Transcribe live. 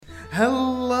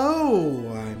Hello,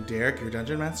 I'm Derek, your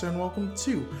Dungeon Master, and welcome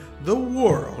to The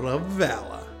World of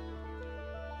Vala.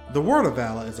 The World of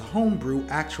Vala is a homebrew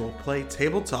actual play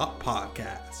tabletop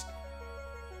podcast.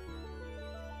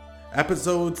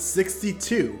 Episode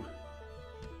 62,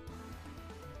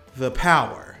 The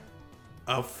Power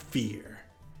of Fear.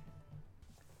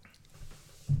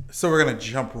 So we're going to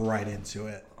jump right into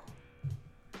it.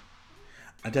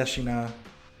 Adeshina,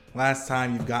 last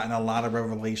time you've gotten a lot of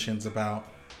revelations about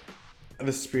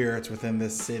the spirits within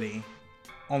this city,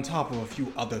 on top of a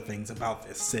few other things about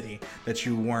this city that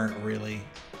you weren't really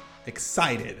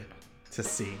excited to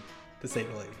see, to say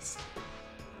the least.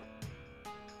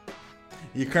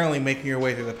 You're currently making your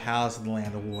way through the Palace of the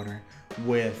Land of Water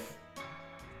with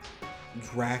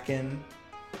Draken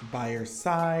by your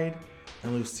side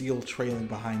and Lucille trailing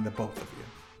behind the both of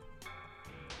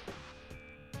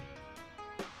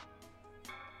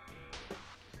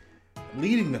you.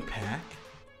 Leading the pack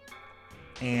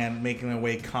and making their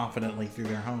way confidently through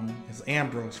their home is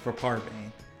Ambrose for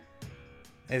Parvane,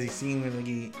 as he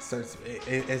seemingly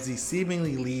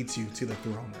leads you to the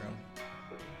throne room.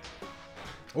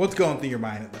 What's going through your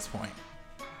mind at this point?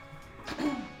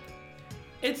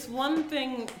 It's one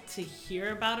thing to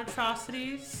hear about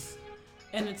atrocities,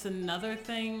 and it's another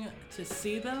thing to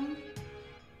see them.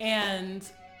 And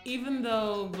even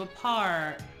though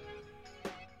Vapar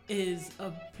is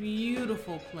a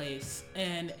beautiful place,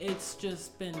 and it's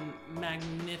just been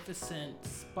magnificent,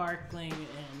 sparkling,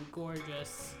 and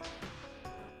gorgeous,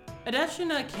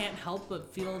 Adeshina can't help but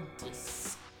feel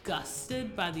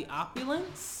disgusted by the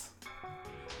opulence,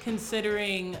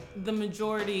 considering the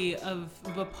majority of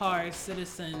Vapar's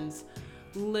citizens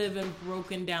live in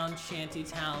broken down shanty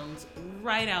towns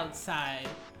right outside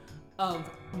of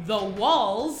the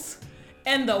walls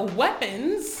and the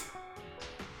weapons.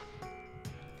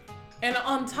 And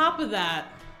on top of that,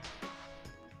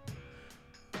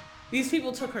 these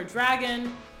people took her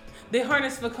dragon. They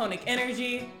harnessed Vaconic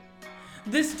energy.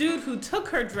 This dude who took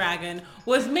her dragon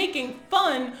was making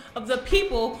fun of the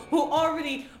people who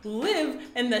already live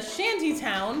in the shanty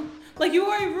town. Like, you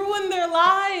already ruined their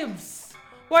lives.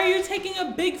 Why are you taking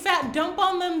a big fat dump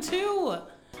on them too?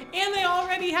 And they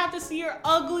already have to see your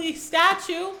ugly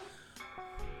statue.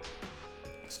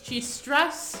 She's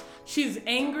stressed. She's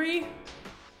angry.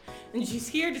 And she's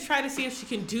here to try to see if she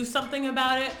can do something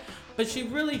about it, but she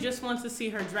really just wants to see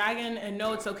her dragon and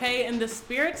know it's okay. And the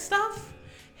spirit stuff,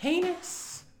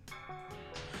 heinous.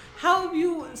 How have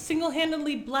you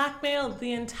single-handedly blackmailed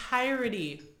the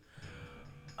entirety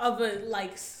of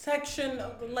a section,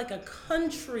 of a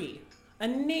country, a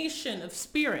nation of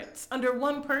spirits under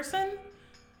one person?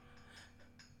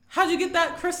 How'd you get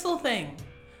that crystal thing?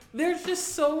 There's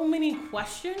just so many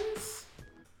questions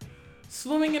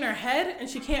swimming in her head, and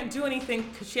she can't do anything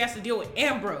because she has to deal with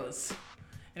Ambrose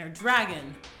and her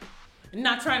dragon and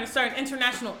not trying to start an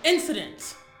international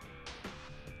incident.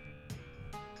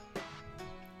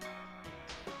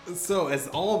 So as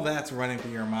all of that's running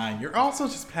through your mind, you're also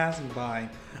just passing by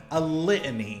a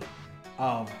litany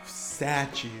of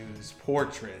statues,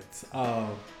 portraits of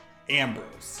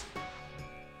Ambrose.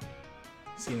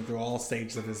 Seen him through all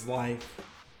stages of his life.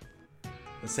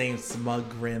 The same smug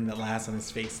grin that lasts on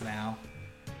his face now.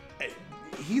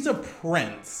 He's a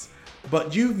prince,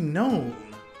 but you've known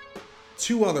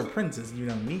two other princes. You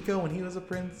know Nico when he was a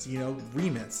prince. You know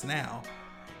Remus now.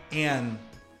 And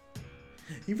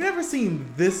you've never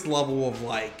seen this level of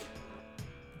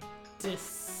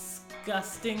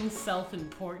disgusting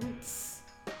self-importance.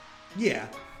 Yeah.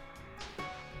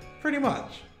 Pretty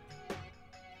much.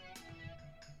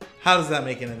 How does that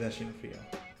make an Adeshina feel?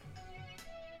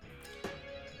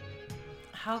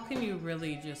 How can you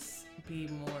really just be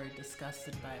more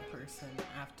disgusted by a person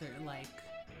after,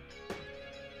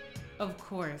 of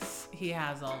course he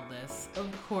has all this.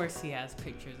 Of course he has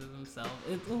pictures of himself.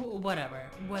 Whatever.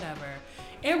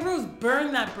 Ambrose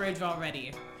burned that bridge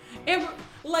already.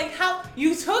 How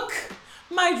you took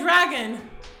my dragon,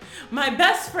 my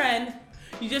best friend,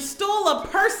 you just stole a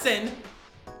person.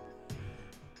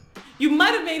 You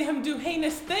might have made him do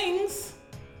heinous things,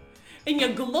 and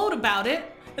you gloat about it.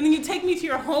 And then you take me to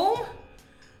your home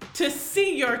to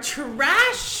see your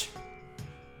trash?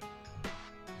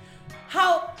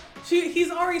 He's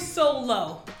already so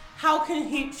low. How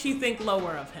can she think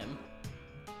lower of him?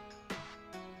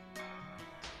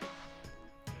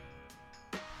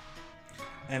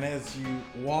 And as you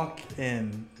walk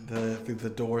in through the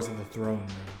doors of the throne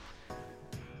room,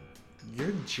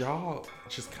 your jaw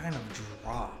just kind of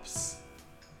drops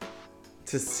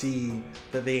to see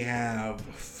that they have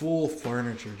full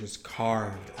furniture just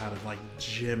carved out of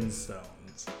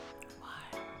gemstones. Why?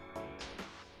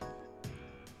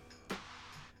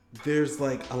 there's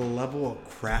like a level of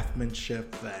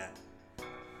craftsmanship that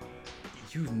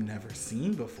you've never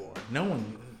seen before. No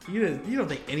one, you don't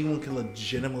think anyone can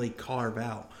legitimately carve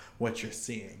out what you're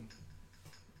seeing.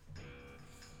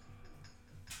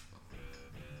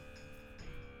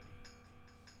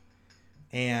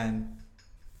 And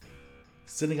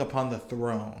sitting upon the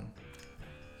throne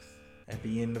at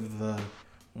the end of the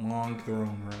long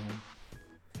throne room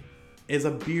is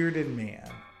a bearded man.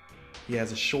 He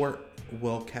has a short,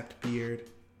 well-kept beard.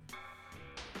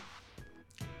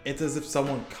 It's as if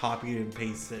someone copied and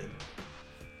pasted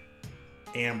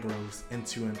Ambrose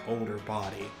into an older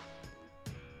body.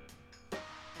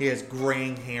 He has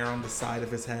graying hair on the side of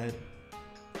his head.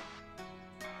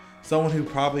 Someone who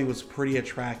probably was pretty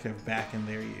attractive back in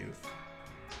their youth.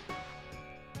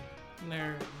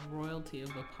 They're royalty of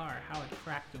Vapar. How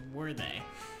attractive were they?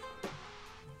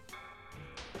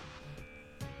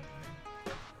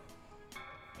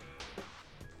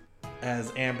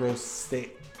 As Ambrose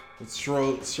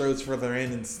strolls further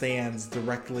in and stands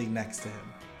directly next to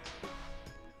him.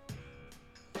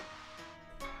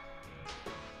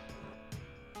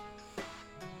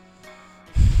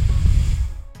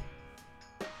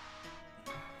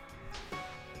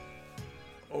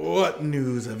 What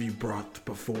news have you brought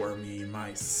before me,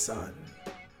 my son?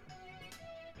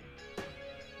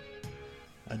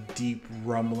 A deep,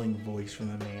 rumbling voice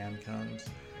from the man comes.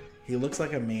 He looks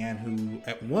like a man who,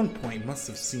 at one point, must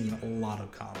have seen a lot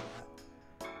of combat.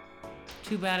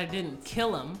 Too bad it didn't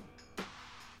kill him.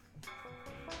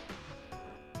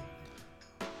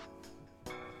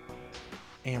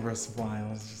 Ambrose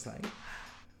smiles, just like,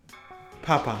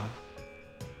 Papa,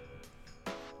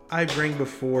 I bring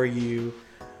before you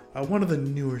one of the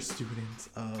newer students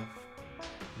of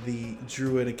the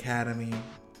Druid Academy,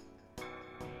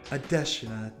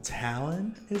 Adeshina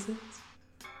Talon, is it?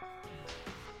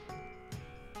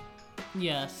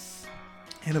 Yes.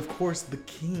 And of course, the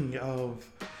king of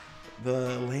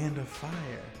the Land of Fire.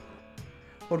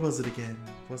 What was it again?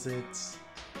 Was it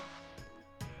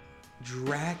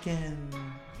Dragon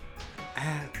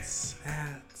Atlas?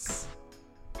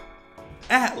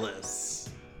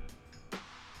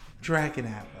 Dragon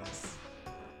Atlas.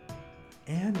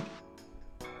 And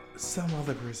some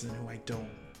other person who I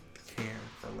don't care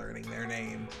for learning their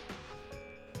name.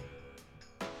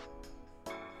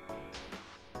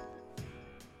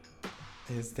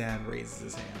 His dad raises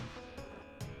his hand.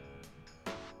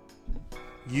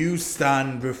 You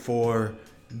stand before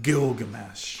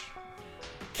Gilgamesh,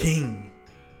 king,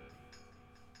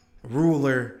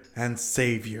 ruler, and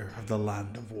savior of the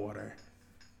Land of Water.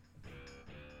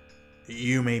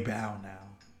 You may bow now.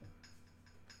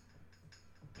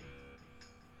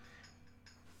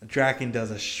 Draken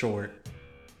does a short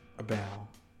bow.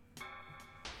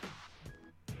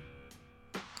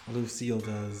 Lucille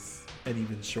does an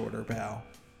even shorter bow.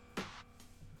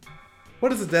 What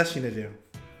does Adeshina do?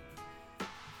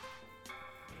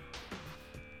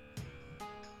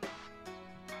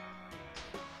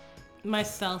 My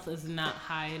stealth is not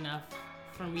high enough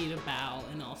for me to bow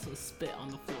and also spit on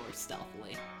the floor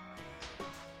stealthily.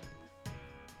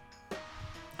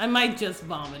 I might just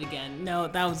vomit again. No,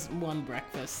 that was one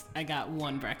breakfast. I got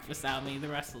one breakfast out of me. The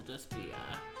rest will just be,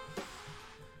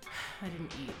 I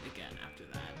didn't eat again after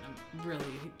that.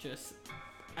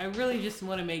 I really just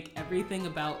want to make everything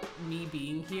about me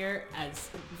being here as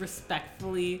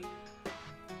respectfully,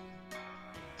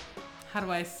 how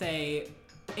do I say,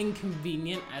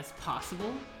 inconvenient as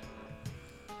possible.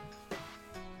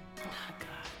 Oh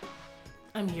God.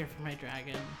 I'm here for my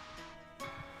dragon,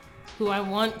 who I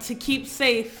want to keep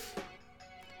safe.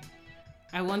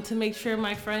 I want to make sure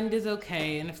my friend is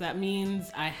okay, and if that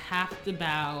means I have to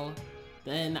bow,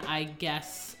 then I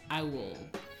guess I will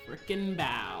frickin'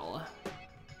 bow.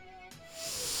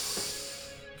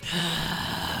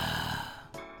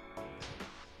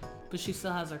 But she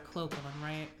still has her cloak on,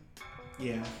 right?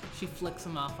 Yeah. She flicks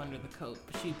him off under the coat,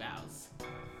 but she bows.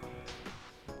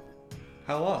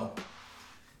 Hello.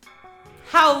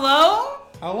 Hello?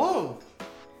 Hello.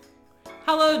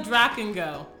 Hello,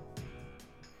 Drakengo.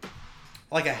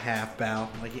 Like a half bow.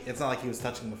 Like it's not like he was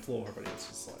touching the floor, but it's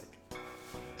just like.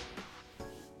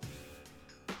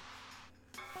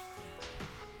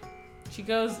 She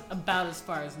goes about as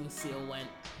far as Lucille went.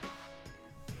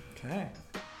 Okay.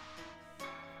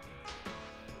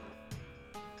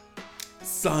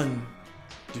 Son,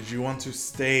 did you want to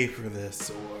stay for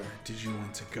this, or did you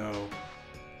want to go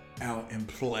out and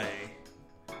play?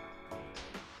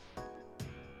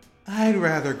 I'd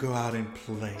rather go out and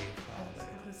play, Father.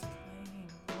 What is playing?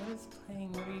 What is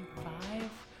playing? What are you,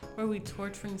 5? Are we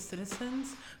torturing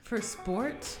citizens for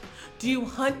sport? Do you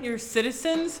hunt your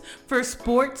citizens for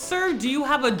sport, sir? Do you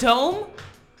have a dome?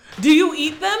 Do you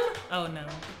eat them? Oh no.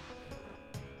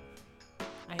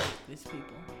 I hate these people.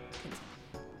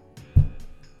 Continue.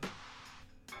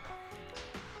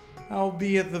 I'll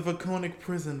be at the Vaconic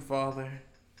prison, Father.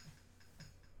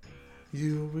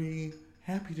 You'll be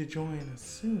happy to join us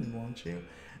soon, won't you?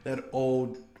 That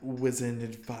old wizened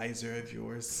advisor of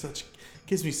yours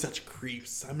gives me such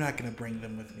creeps. I'm not gonna bring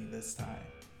them with me this time.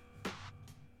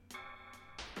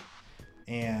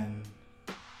 And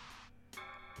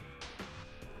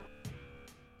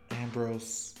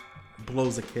Ambrose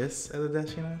blows a kiss at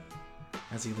Adeshina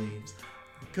as he leaves.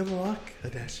 Good luck,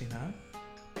 Adeshina.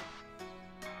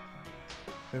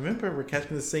 Remember, we're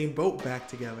catching the same boat back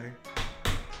together.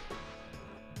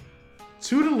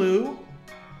 Toodaloo.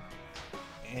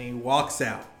 And he walks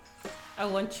out. I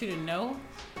want you to know,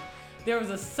 there was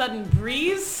a sudden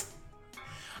breeze.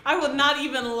 I would not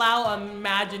even allow an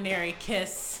imaginary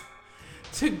kiss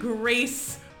to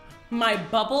grace my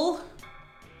bubble.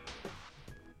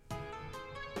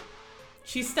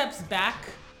 She steps back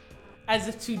as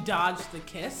if to dodge the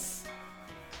kiss.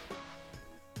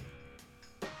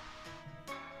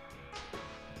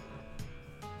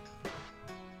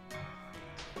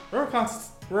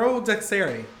 Roll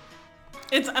dexterity.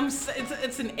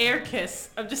 It's an air kiss.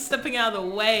 I'm just stepping out of the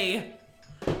way.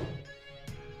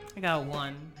 I got a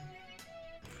 1.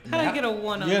 How'd I get a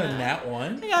 1 on that? You got a nat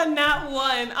 1? I got a nat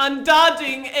 1 on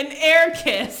dodging an air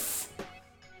kiss.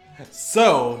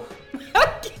 So,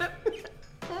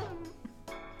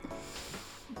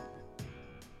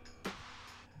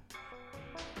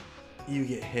 you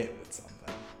get hit with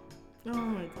something. Oh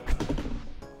my god.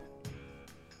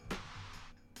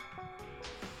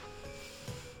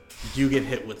 You get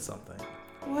hit with something.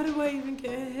 What do I even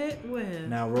get hit with?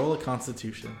 Now roll a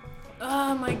Constitution.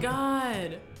 Oh my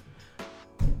god.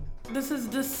 This is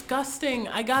disgusting.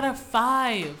 I got a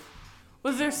 5.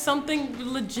 Was there something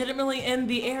legitimately in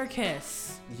the air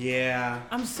kiss? Yeah.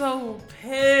 I'm so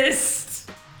pissed.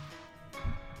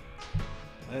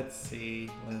 Let's see.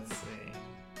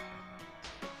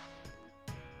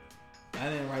 I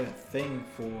didn't write a thing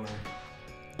for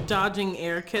dodging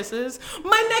air kisses.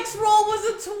 My next roll was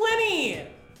a 20.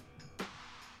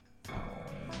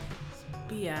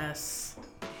 BS.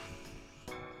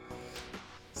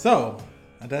 So,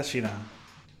 Adeshina.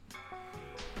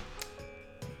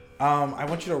 I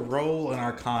want you to roll an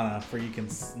Arcana for you can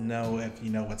know if you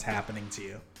know what's happening to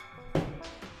you.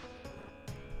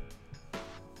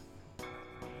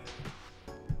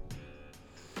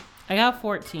 I got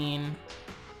 14.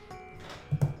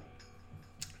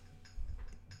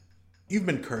 You've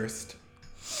been cursed.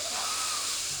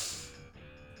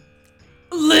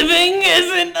 Living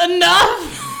isn't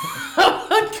enough.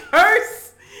 A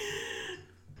curse.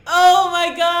 Oh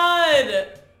my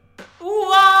god.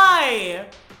 Why?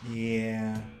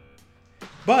 Yeah.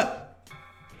 But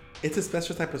it's a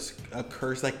special type of a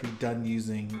curse that can be done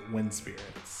using wind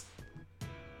spirits.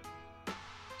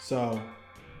 So,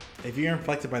 if you're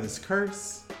inflicted by this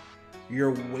curse,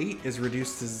 your weight is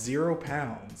reduced to 0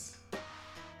 pounds.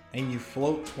 And you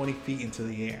float 20 feet into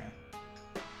the air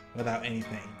without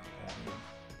anything on you.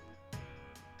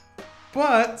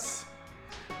 But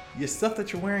your stuff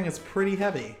that you're wearing is pretty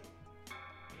heavy.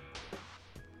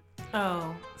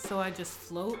 Oh, so I just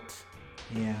float?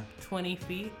 Yeah. 20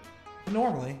 feet?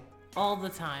 Normally. All the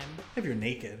time. If you're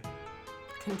naked.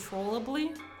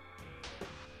 Controllably?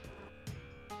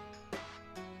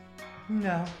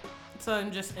 No. So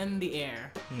I'm just in the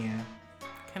air. Yeah.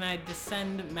 Can I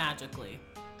descend magically?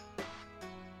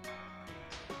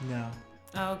 No.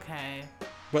 Okay.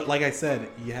 But like I said,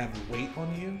 you have weight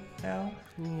on you now.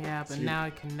 Yeah, but now I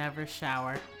can never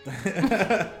shower.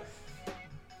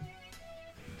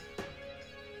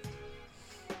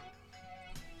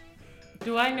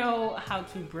 Do I know how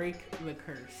to break the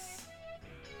curse?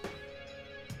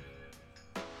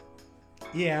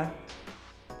 Yeah.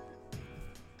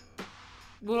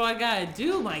 What do I gotta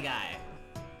do, my guy?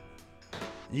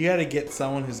 You gotta get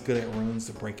someone who's good at runes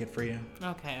to break it for you.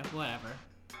 Okay, whatever.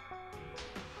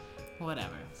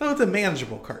 Whatever. So it's a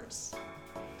manageable curse.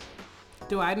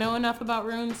 Do I know enough about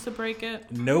runes to break it?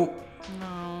 Nope.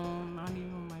 No, not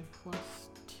even my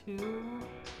 +2.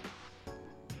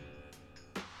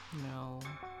 No.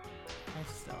 I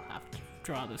still have to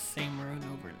draw the same rune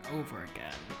over and over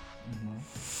again.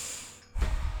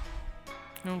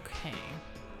 Mm-hmm. Okay.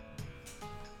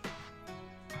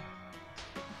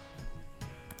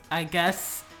 I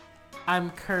guess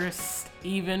I'm cursed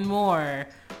even more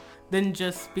than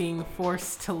just being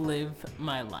forced to live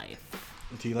my life.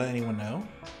 Do you let anyone know?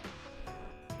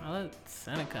 I'll let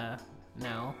Seneca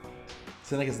know.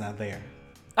 Seneca's not there.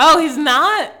 Oh, he's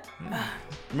not?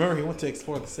 Remember, he went to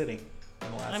explore the city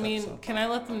in the last episode. Can I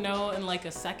let them know in like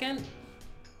a second?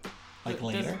 Like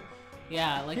later?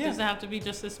 Does it have to be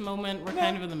just this moment? We're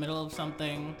kind of in the middle of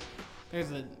something.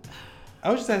 I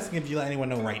was just asking if you let anyone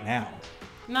know right now.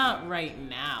 Not right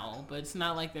now, but it's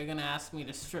not like they're gonna ask me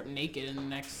to strip naked in the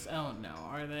next. Oh no,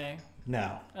 are they?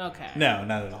 No. Okay. No,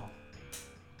 not at all.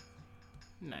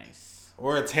 Nice.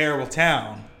 We're a terrible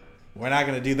town. We're not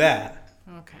gonna do that.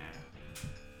 Okay.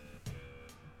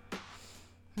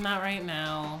 Not right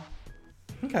now.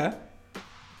 Okay.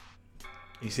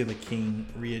 You see the king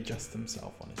readjust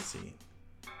himself on his seat.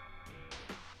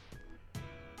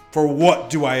 For what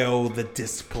do I owe the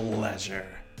displeasure?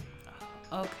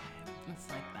 Okay, it's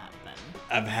like that then.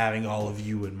 Of having all of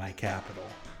you in my capital.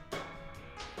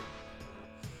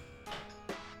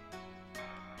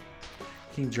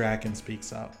 King Draken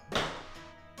speaks up.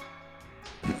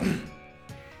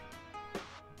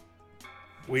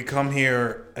 We come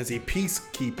here as a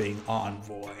peacekeeping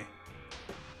envoy.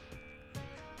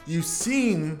 You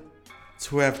seem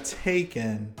to have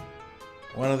taken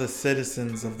one of the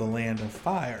citizens of the Land of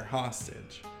Fire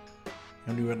hostage,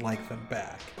 and we would like them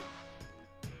back.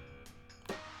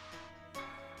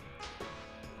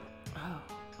 Oh,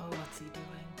 what's he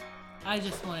doing? I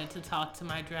just wanted to talk to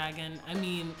my dragon. I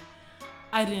mean,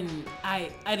 I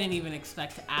didn't even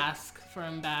expect to ask for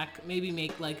him back. Maybe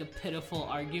make like a pitiful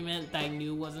argument that I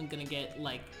knew wasn't gonna get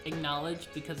like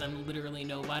acknowledged because I'm literally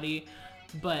nobody.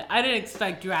 But I didn't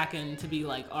expect Draken to be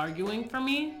like arguing for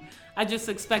me. I just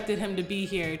expected him to be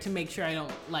here to make sure I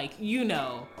don't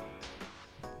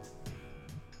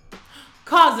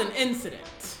cause an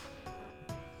incident.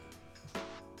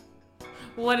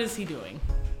 What is he doing?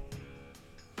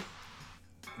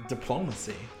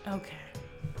 Diplomacy. Okay.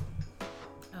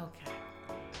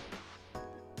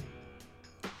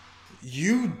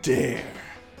 You dare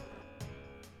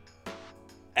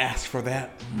ask for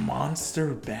that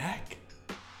monster back?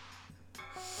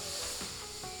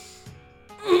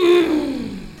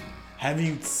 Have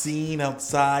you seen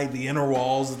outside the inner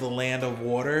walls of the Land of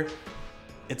Water?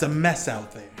 It's a mess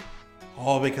out there.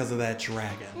 All because of that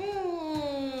dragon.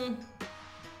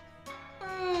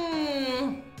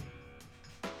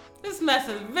 This mess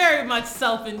is very much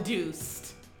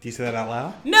self-induced. Do you say that out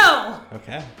loud? No!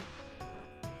 Okay.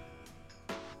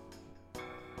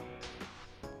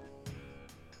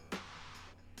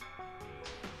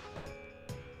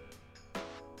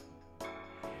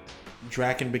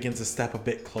 Draken begins to step a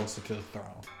bit closer to the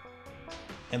throne.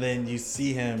 And then you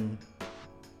see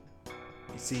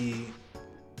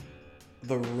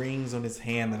the rings on his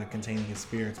hand that are containing his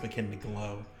spirits begin to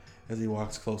glow as he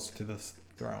walks closer to the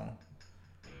throne.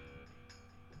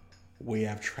 We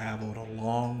have traveled a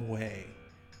long way.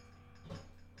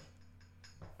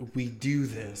 We do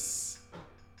this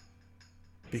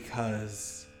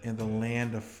because in the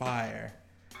Land of Fire,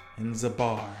 in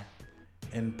Zabar,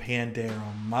 in Pandera,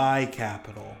 my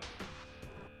capital,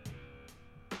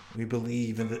 we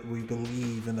believe in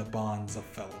the bonds of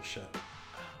fellowship.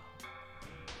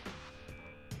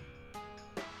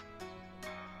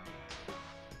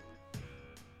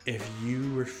 If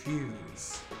you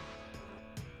refuse,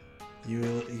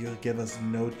 you'll give us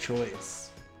no choice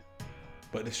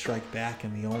but to strike back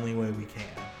in the only way we can.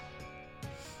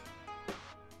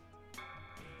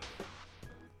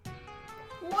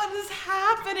 What is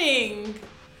happening?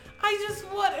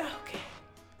 Okay.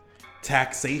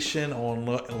 Taxation on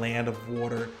land of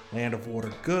water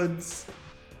goods,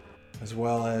 as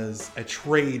well as a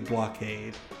trade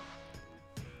blockade.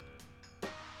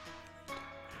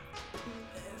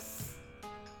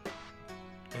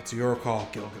 It's your call,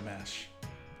 Gilgamesh.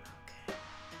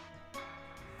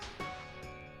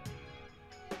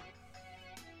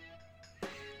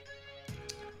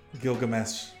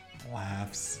 Gilgamesh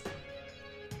laughs.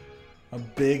 A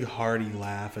big hearty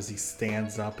laugh as he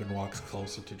stands up and walks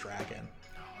closer to Dragon.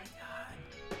 Oh my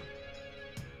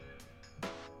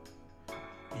god.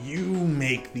 You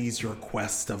make these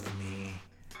requests of me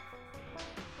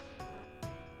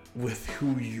with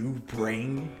who you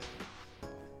bring?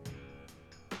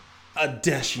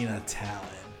 Adeshina Talon,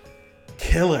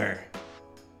 killer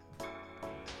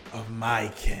of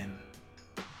my kin.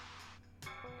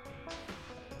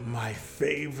 My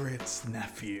favorite's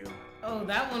nephew. Oh,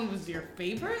 that one was your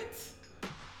favorite?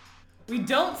 We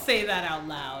don't say that out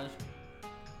loud.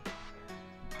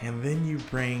 And then you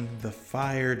bring the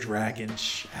fire dragon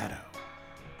Shadow.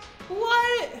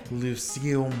 What?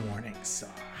 Lucille Morningstar.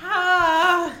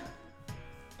 Ah.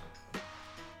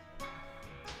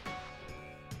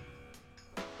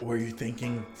 Were you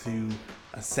thinking to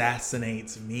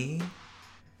assassinate me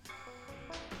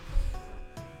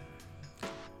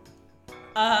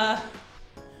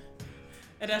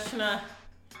Adeshina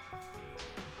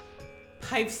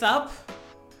pipes up.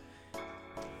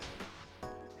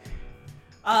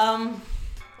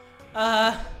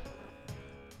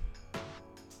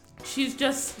 She's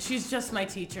just my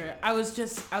teacher. I was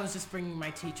just bringing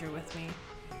my teacher with me,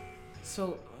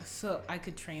 so I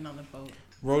could train on the boat.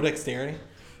 Roll dexterity.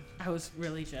 I was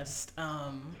really just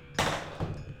no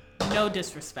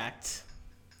disrespect.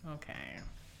 Okay.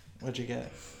 What'd you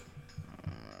get?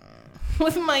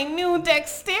 With my new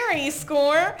dexterity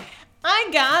score, I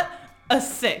got a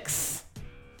 6.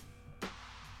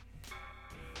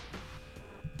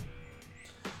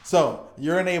 So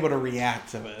you're unable to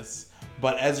react to this,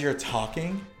 but as you're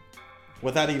talking,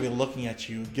 without even looking at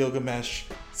you, Gilgamesh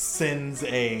sends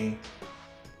a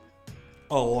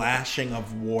lashing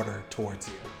of water towards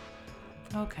you.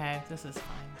 Okay, this is fine.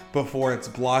 Before it's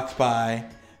blocked by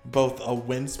both a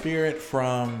wind spirit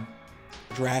from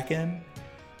Draken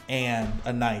and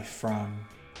a knife from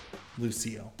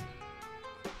Lucille.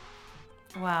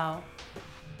 Wow.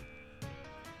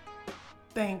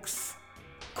 Thanks.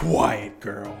 Quiet,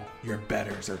 girl. Your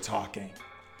betters are talking.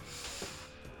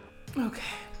 Okay.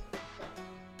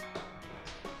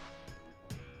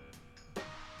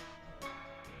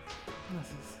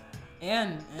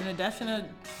 And Adeshina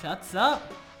shuts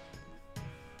up.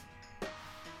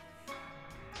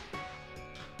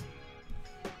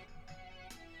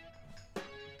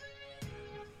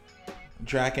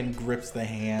 Draken grips the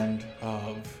hand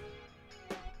of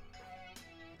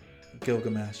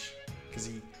Gilgamesh because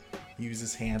he uses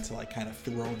his hand to like kind of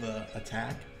throw the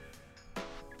attack.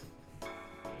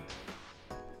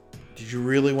 Did you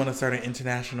really want to start an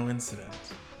international incident?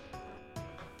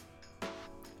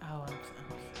 Oh, I'm so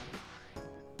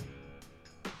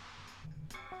sorry.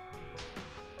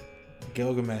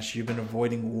 Gilgamesh, you've been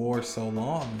avoiding war so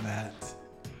long that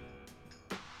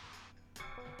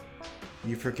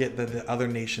you forget that the other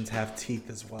nations have teeth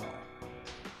as well.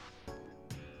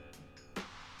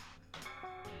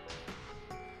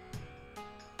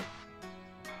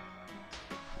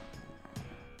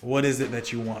 What is it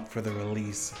that you want for the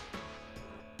release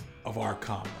of our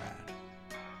comrade?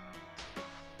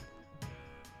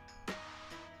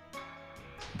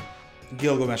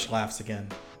 Gilgamesh laughs again.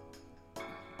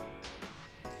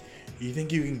 You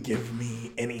think you can give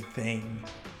me anything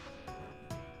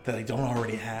that I don't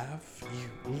already have?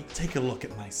 You take a look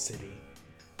at my city.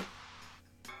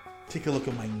 Take a look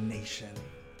at my nation.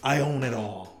 I own it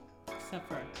all. Except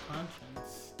for a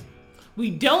conscience.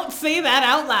 We don't say that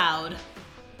out loud.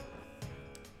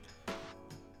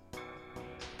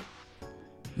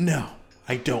 No,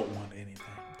 I don't want anything.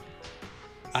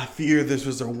 I fear this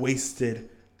was a wasted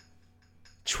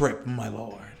trip, my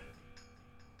lord.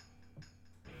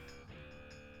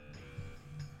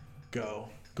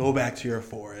 Go back to your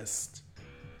forest.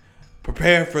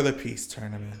 Prepare for the peace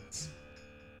tournament.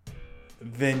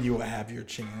 Then you will have your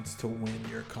chance to win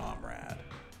your comrade.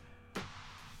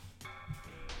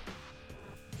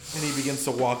 And he begins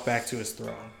to walk back to his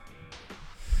throne.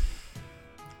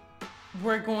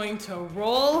 We're going to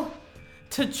roll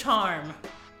to charm.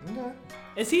 Okay.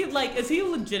 Is he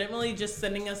legitimately just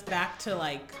sending us back to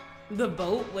like the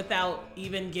boat without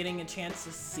even getting a chance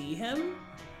to see him?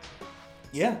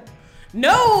 Yeah.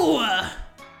 No!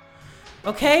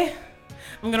 Okay.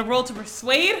 I'm gonna roll to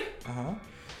persuade. Uh-huh.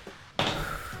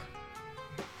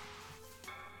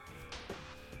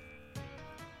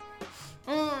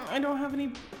 I don't have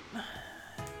any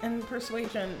in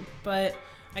persuasion, but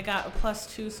I got a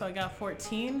 +2, so I got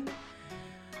 14.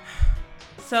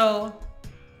 So,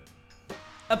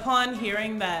 upon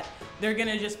hearing that they're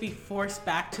gonna just be forced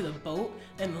back to the boat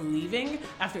and leaving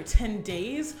after 10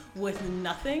 days with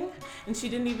nothing, and she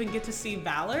didn't even get to see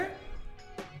Valor,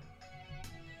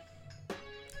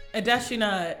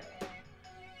 Adeshina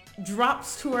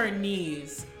drops to her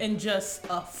knees in just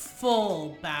a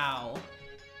full bow.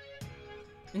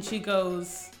 And she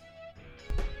goes,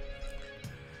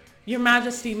 Your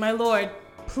Majesty, my lord,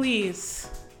 please.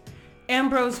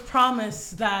 Ambrose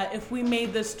promised that if we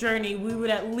made this journey, we would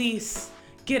at least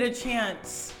get a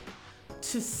chance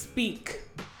to speak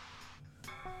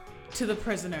to the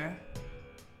prisoner.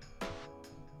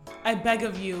 I beg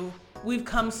of you, we've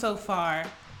come so far.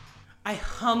 I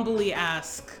humbly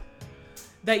ask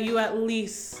that you at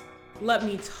least let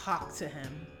me talk to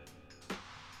him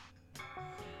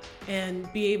and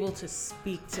be able to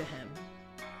speak to him.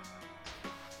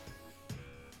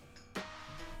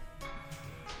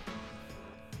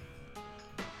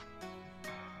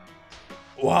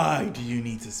 Why do you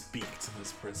need to speak to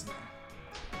this prisoner?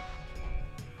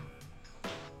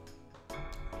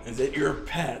 Is it your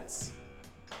pets?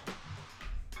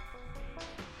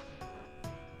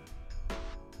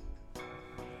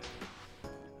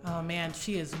 Oh man,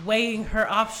 she is weighing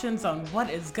her options on what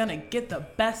is gonna get the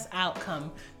best outcome.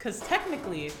 Cause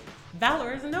technically,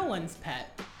 Valor is no one's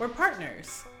pet. We're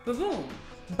partners. Boom.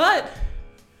 But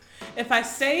if I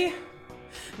say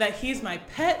that he's my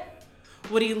pet,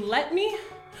 would he let me?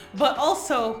 But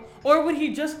also, or would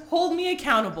he just hold me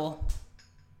accountable?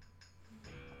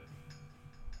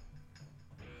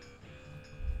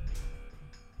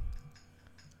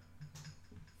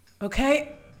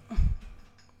 Okay.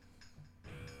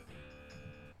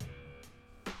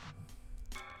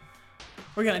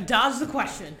 We're gonna dodge the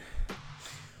question.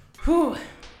 Whew.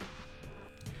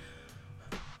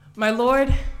 My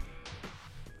lord,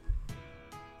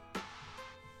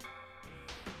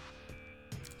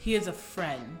 he is a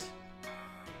friend.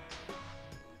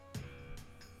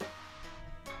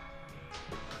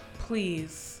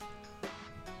 Please.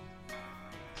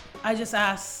 I just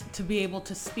ask to be able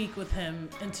to speak with him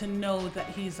and to know that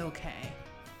he's okay.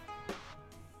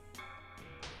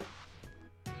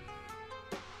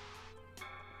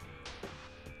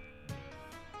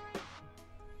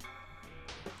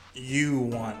 You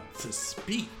want to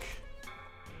speak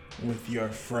with your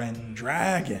friend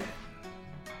Dragon?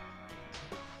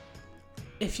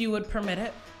 If you would permit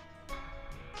it.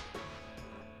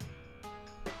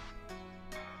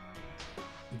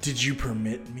 Did you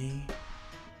permit me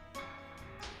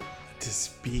to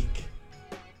speak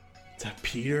to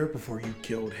Peter before you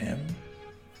killed him?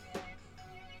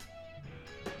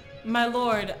 My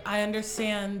lord, I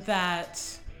understand that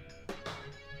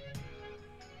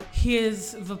he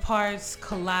is Vipar's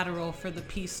collateral for the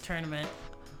peace tournament.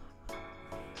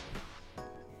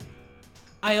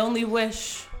 I only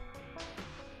wish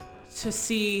to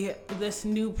see this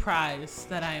new prize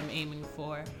that I am aiming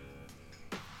for.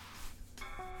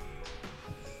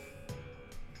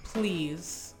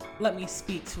 Please, let me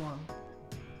speak to him.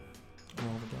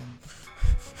 Roll again.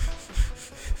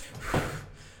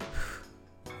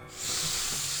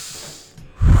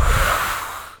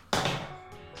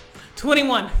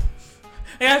 21.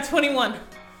 I got 21.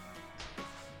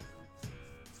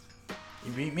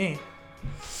 You beat me.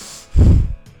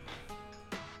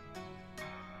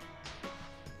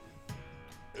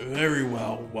 Very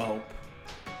well, whelp.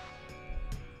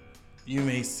 You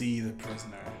may see the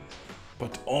prisoner,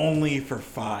 but only for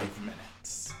 5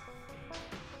 minutes.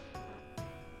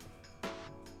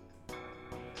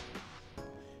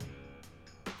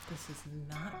 This is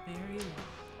not very long.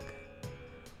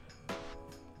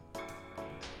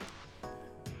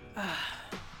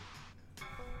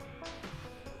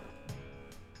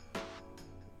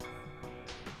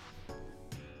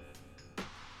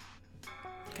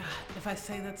 God, if I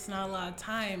say that's not a lot of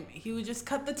time, he would just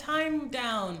cut the time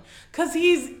down. 'Cause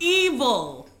he's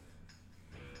evil.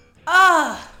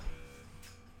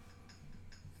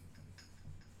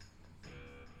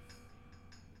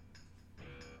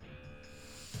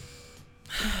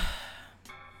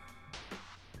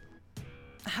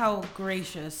 How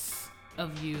gracious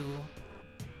of you,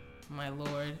 my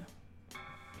lord.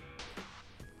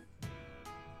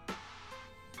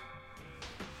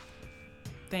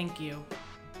 Thank you.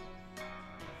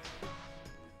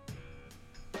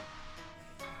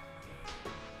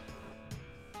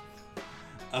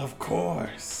 Of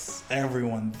course,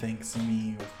 everyone thinks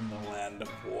me from the land of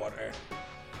water.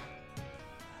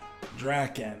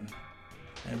 Draken,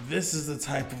 if this is the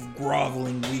type of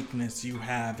groveling weakness you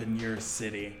have in your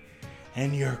city,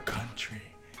 in your country,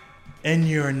 in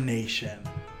your nation,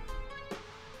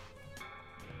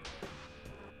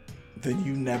 then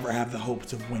you never have the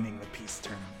hopes of winning the peace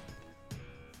tournament.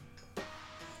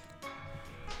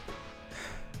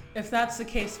 If that's the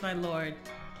case, my lord,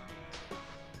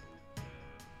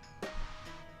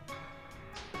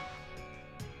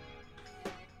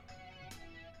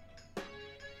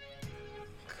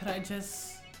 could I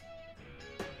just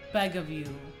beg of you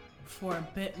for a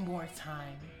bit more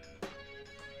time?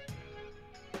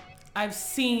 I've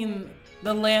seen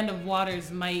the land of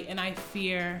water's might, and I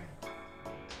fear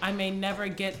I may never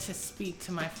get to speak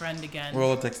to my friend again.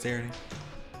 Roll a dexterity.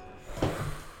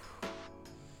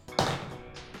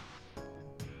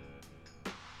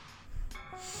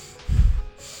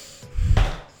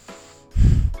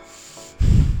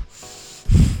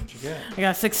 What'd you get? I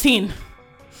got 16.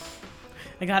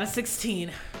 I got a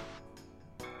 16.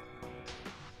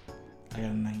 I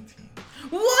got a 19.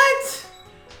 What?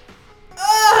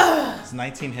 Ugh! Does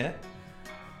 19 hit?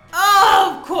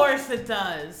 Oh, of course it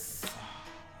does.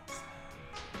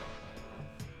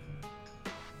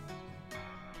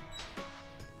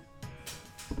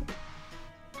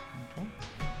 Okay.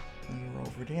 Let me roll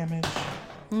for damage.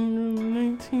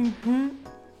 19 hit.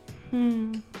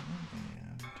 And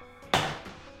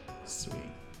sweet.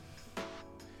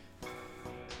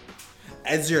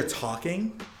 as you're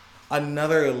talking,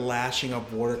 another lashing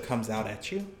of water comes out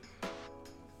at you.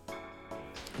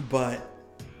 But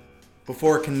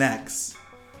before it connects,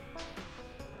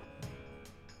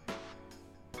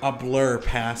 a blur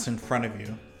passed in front of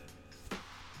you.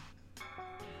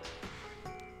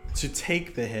 To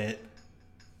take the hit,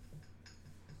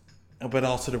 but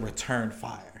also to return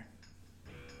fire.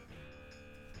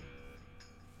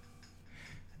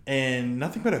 In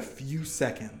nothing but a few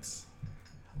seconds,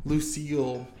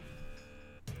 Lucille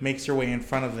makes her way in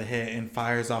front of the hit and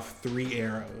fires off 3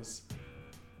 arrows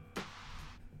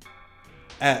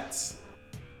at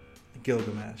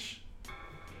Gilgamesh.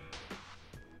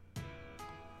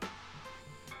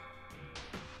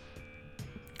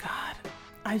 God,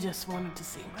 I just wanted to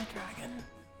see my dragon.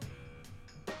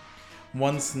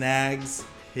 One snags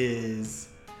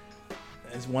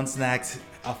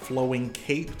a flowing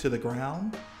cape to the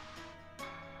ground.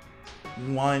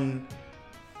 One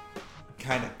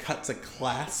kind of cuts a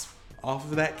clasp off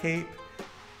of that cape,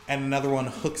 and another one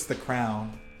hooks the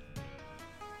crown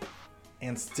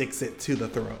and sticks it to the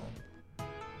throne.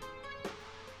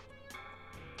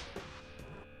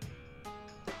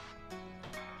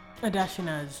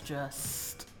 Adashina is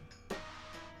just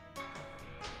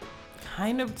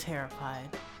kind of terrified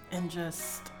and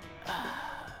just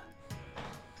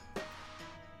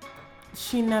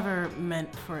she never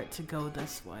meant for it to go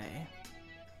this way.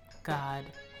 God,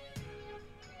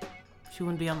 she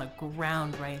wouldn't be on the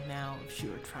ground right now if she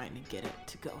were trying to get it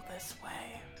to go this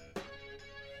way.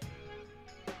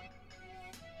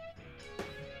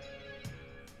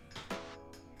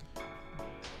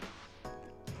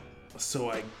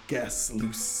 So I guess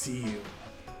Lucille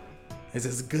is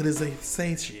as good as they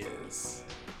say she is.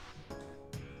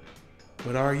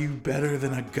 But are you better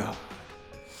than a god?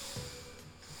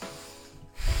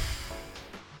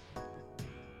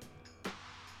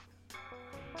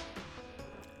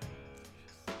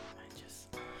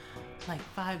 Like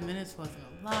 5 minutes wasn't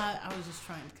a lot. I was just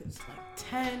trying to, like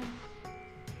 10.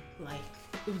 Like,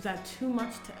 was that too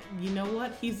much to, you know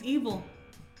what? He's evil.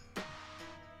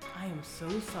 I am so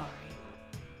sorry.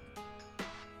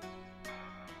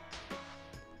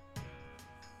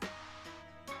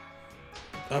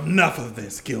 Enough of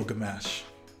this, Gilgamesh.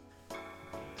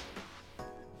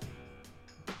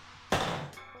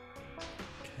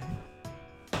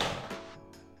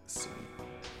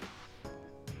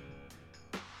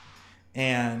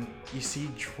 And you see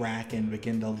Draken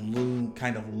begin to loom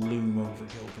over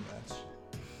Gilgamesh.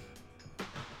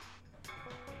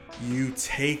 You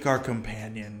take our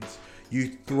companions.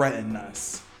 You threaten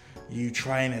us. You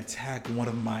try and attack one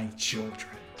of my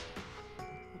children.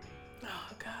 Oh,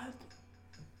 God.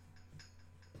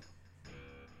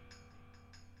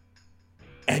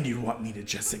 And you want me to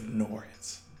just ignore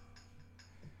it.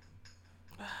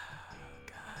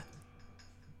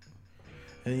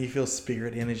 And then you feel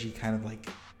spirit energy kind of like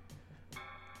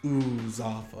ooze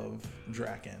off of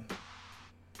Draken.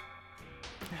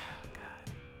 Oh,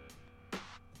 God.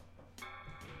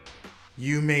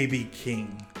 You may be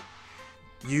king.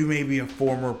 You may be a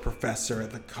former professor at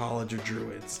the College of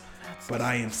Druids. But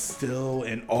I am still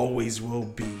and always will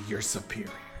be your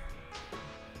superior.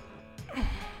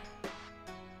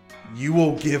 You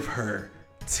will give her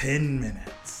 10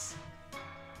 minutes.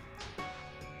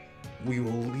 We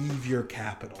will leave your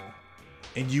capital,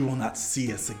 and you will not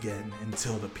see us again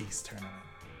until the peace tournament.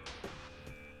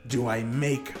 Do I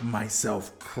make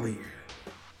myself clear?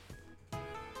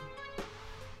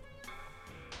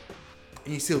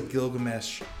 And you see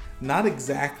Gilgamesh not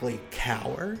exactly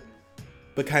cower,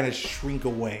 but kind of shrink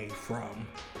away from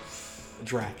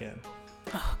Draken.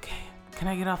 Okay. Can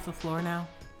I get off the floor now?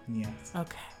 Yes.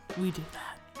 Okay. We do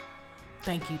that.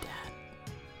 Thank you, Dad.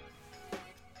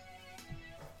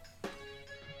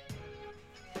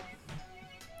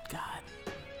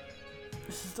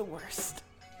 This is the worst.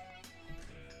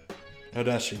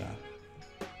 Odashina.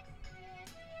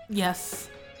 Yes.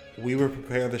 We will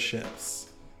prepare the ships.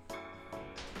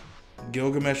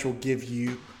 Gilgamesh will give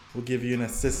you an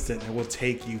assistant that will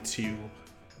take you to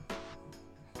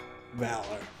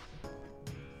Valor.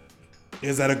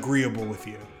 Is that agreeable with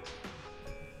you?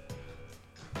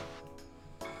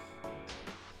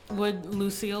 Would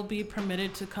Lucille be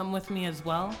permitted to come with me as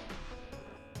well?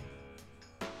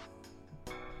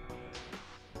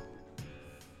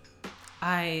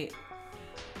 I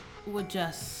would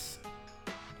just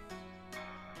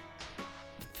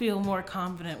feel more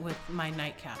confident with my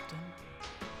knight captain.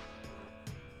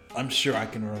 I'm sure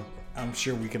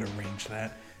we can arrange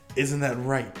that. Isn't that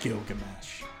right,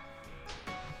 Gilgamesh?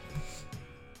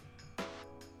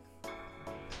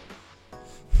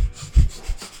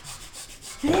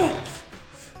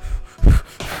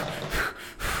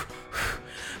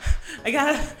 I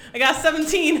got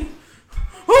 17.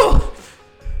 Woo!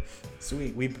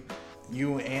 Sweet.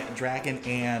 You and Dragon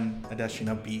and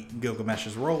Adeshina beat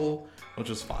Gilgamesh's roll, which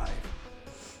was 5.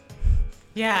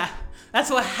 Yeah, that's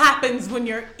what happens when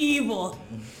you're evil.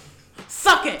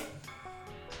 Suck it.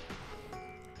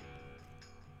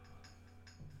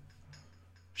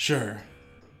 Sure.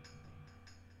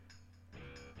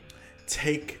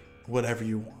 Take whatever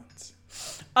you want.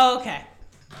 Okay.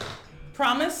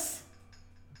 Promise?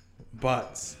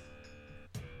 But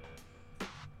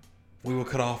we will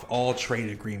cut off all trade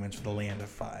agreements with the Land of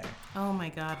Fire. Oh my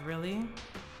god, really?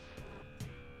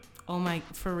 Oh my,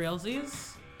 for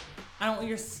realsies? I don't want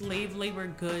your slave labor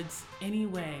goods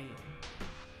anyway.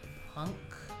 Punk.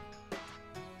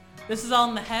 This is all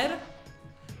in the head?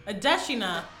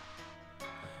 Adeshina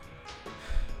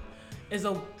is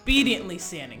obediently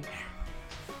standing there.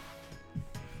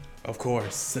 Of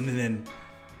course. And then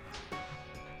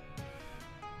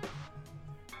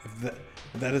if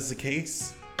that is the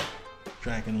case,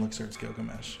 Dragon looks at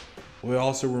Gilgamesh. We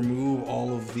also remove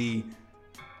all of the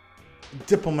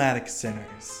diplomatic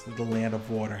centers that the Land of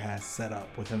Water has set up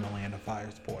within the Land of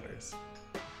Fire's borders.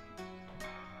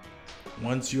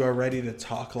 Once you are ready to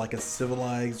talk like a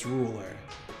civilized ruler,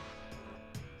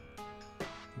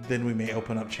 then we may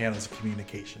open up channels of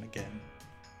communication again.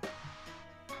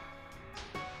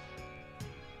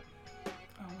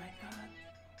 Oh my god.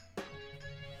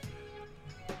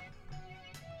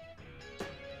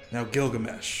 Now,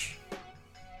 Gilgamesh,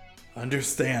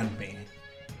 understand me.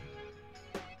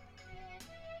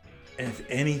 If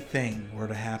anything were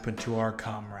to happen to our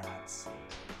comrades,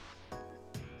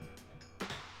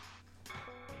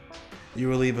 you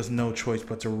will leave us no choice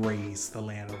but to raise the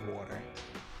Land of Water.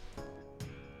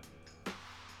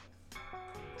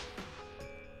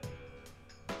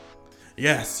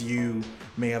 Yes, you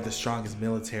may have the strongest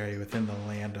military within the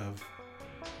land of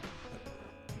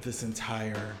this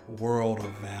entire world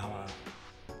of Vala.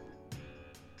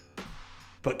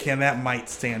 But can that might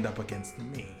stand up against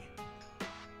me?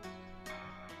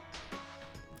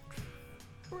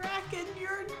 Bracken,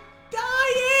 you're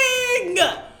dying!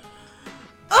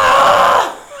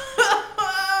 Ah!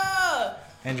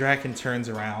 And Draken turns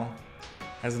around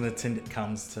as an attendant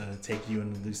comes to take you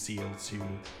and Lucille to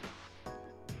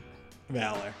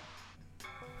Valor.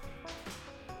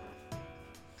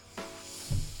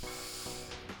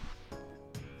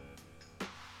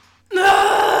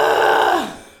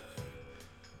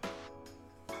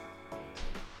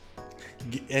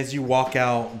 As you walk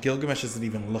out, Gilgamesh isn't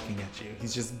even looking at you.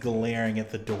 He's just glaring at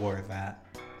the door that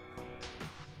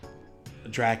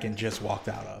Draken just walked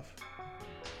out of.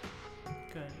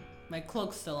 Good. My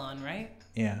cloak's still on, right?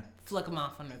 Yeah. Flick him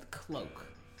off under the cloak.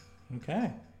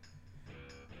 Okay.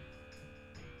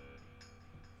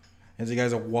 As you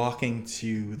guys are walking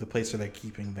to the place where they're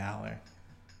keeping Valor,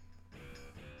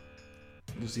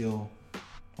 Lucille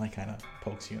kind of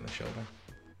pokes you in the shoulder.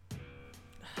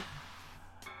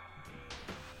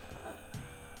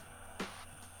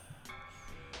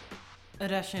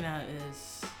 Adeshina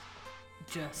is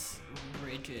just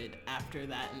rigid after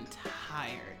that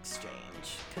entire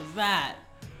exchange. Because that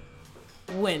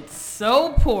went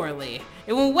so poorly.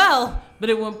 It went well,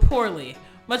 but it went poorly.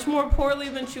 Much more poorly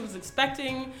than she was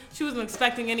expecting. She wasn't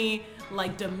expecting any,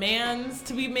 demands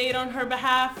to be made on her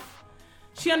behalf.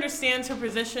 She understands her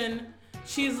position.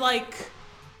 She's like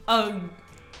a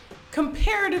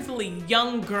comparatively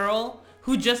young girl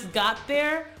who just got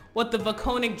there with the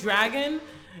Vaconic dragon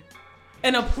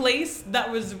in a place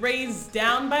that was raised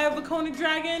down by a Vaconic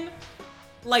dragon,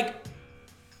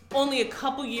 only a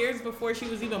couple years before she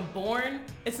was even born.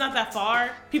 It's not that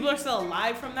far. People are still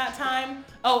alive from that time.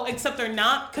 Oh, except they're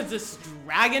not, because this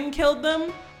dragon killed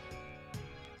them.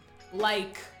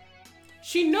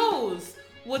 She knows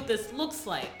what this looks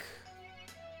like.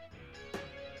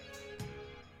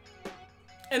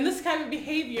 And this kind of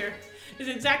behavior is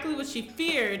exactly what she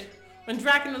feared when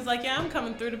Draken was like, yeah, I'm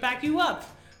coming through to back you up.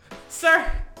 Sir,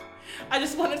 I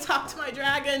just want to talk to my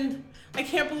dragon. I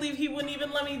can't believe he wouldn't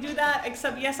even let me do that,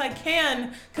 except yes, I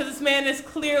can, because this man is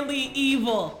clearly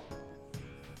evil.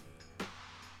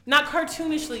 Not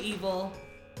cartoonishly evil.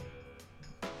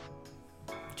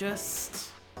 Just...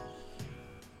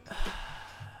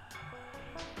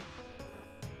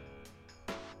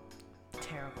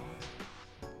 terrible.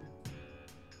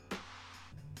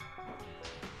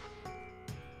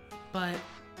 But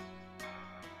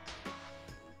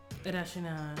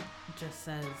Adeshina just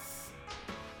says,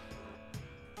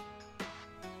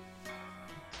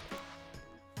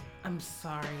 I'm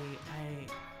sorry,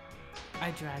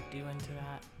 I dragged you into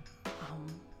that.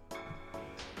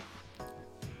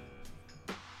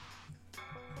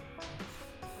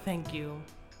 Thank you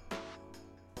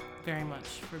very much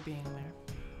for being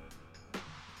there.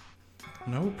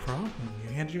 No problem.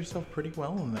 You handled yourself pretty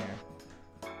well in there.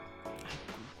 I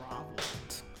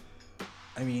groveled.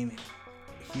 I mean,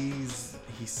 he's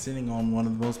sitting on one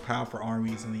of the most powerful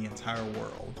armies in the entire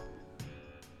world.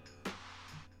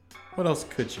 What else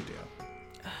could you do?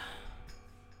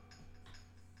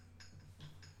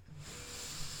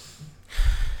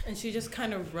 And she just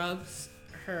kind of rubs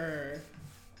her,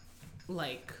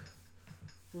 like,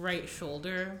 right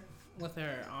shoulder with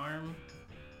her arm.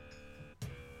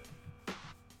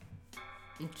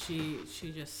 And she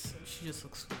just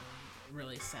looks really,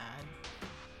 really sad.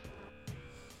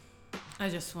 I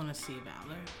just want to see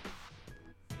Valor.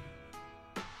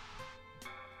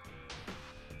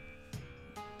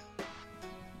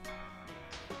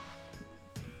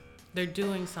 They're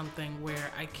doing something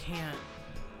where I can't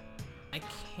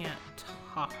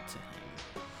talk to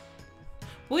him.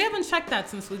 But we haven't checked that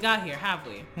since we got here, have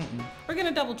we? Mm-mm. We're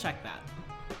gonna double check that.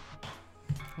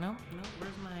 No,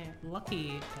 where's my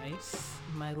lucky dice?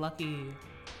 My lucky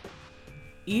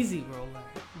easy roller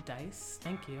dice.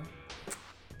 Thank you.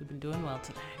 We've been doing well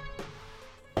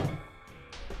today.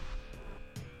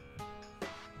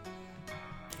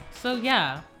 So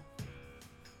yeah.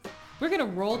 We're gonna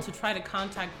roll to try to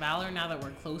contact Valor now that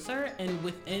we're closer and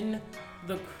within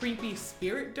the creepy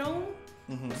spirit dome.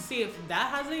 Mm-hmm. See if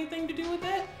that has anything to do with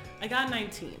it. I got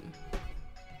 19.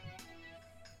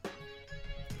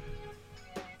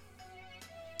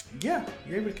 Yeah,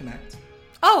 you're able to connect.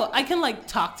 Oh, I can like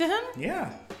talk to him?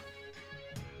 Yeah.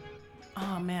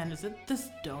 Oh man, is it this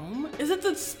dome? Is it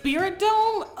the spirit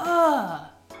dome?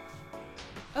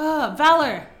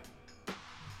 Valor.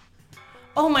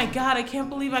 Oh my god, I can't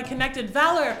believe I connected.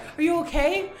 Valor, are you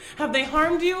okay? Have they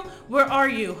harmed you? Where are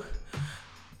you?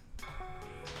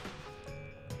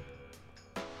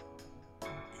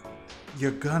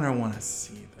 You're gonna want to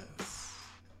see this.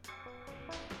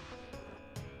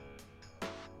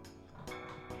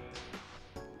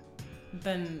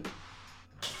 Then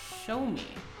show me.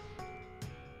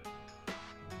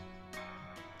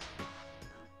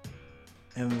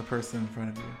 And the person in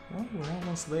front of you, well, we're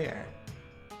almost there.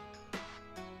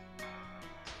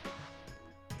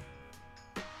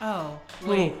 Oh,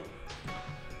 wait.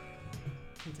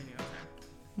 Continue,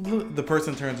 okay. The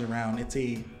person turns around. It's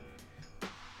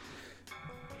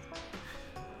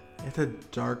a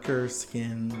darker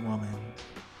skinned woman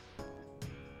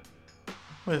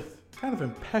with kind of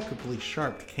impeccably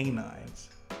sharp canines.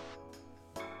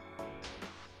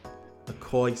 A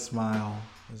coy smile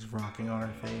is rocking on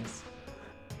her face.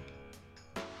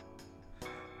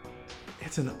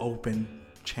 It's an open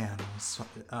channel.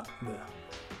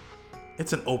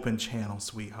 It's an open channel,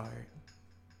 sweetheart.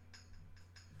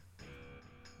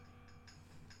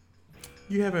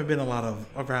 You haven't been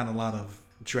around a lot of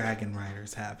dragon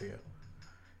riders, have you?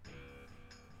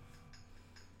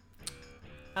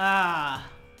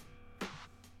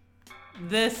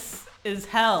 This is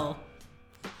hell.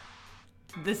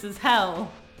 This is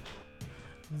hell.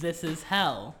 This is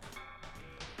hell.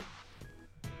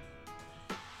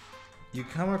 You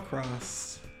come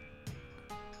across...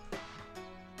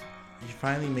 You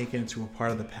finally make it into a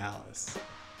part of the palace.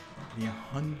 The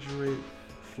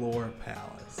 100-floor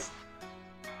palace.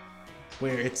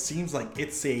 Where it seems like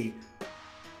it's a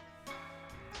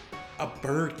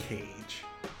bird cage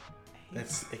that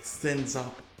extends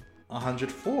up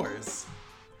 100 floors.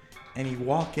 And you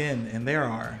walk in and there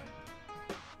are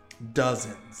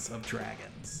dozens of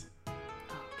dragons.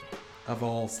 Okay. Of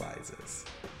all sizes.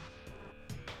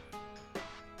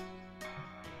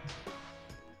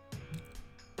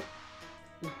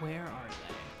 Where are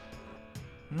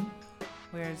they?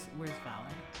 Where's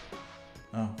Valor?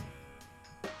 Oh.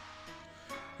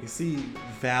 You see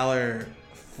Valor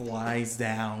flies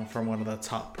down from one of the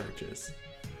top perches.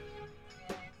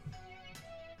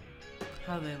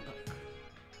 How do they look?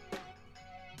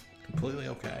 Completely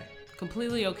okay.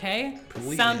 Completely okay?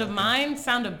 Completely sound of okay. mind,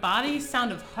 sound of body,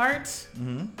 sound of heart.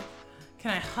 Mm-hmm.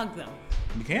 Can I hug them?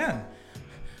 You can.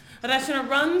 Adeshina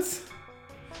runs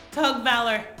to hug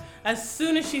Valor as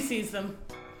soon as she sees them.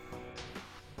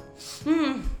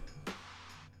 And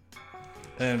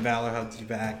then Valor hugs you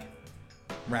back,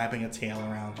 wrapping a tail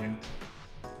around you.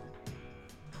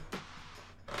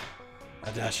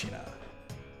 Adeshina.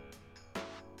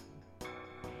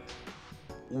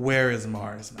 Where is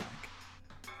Marsmek?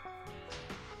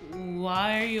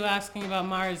 Why are you asking about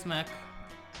Marsmek?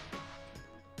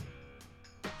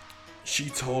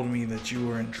 She told me that you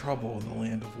were in trouble in the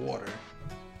Land of Water.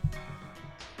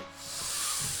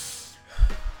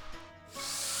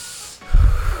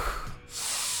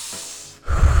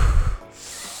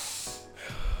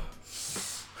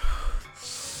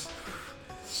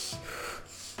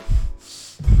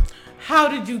 How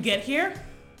did you get here?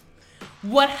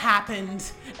 What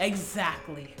happened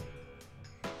exactly?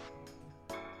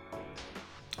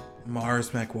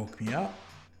 Marsmek woke me up,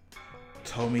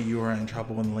 told me you were in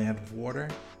trouble in the Land of Water.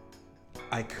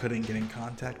 I couldn't get in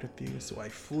contact with you, so I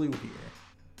flew here.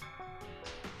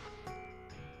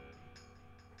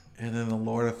 And then the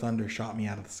Lord of Thunder shot me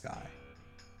out of the sky.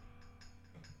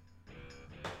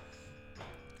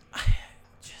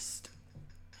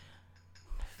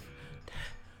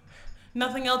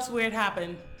 Nothing else weird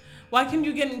happened. Why couldn't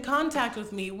you get in contact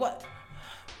with me? What?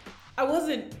 I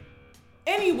wasn't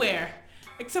anywhere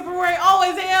except for where I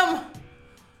always am.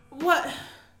 What?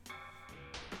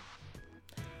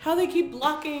 How they keep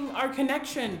blocking our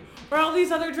connection? What are all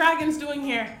these other dragons doing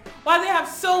here? Why they have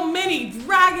so many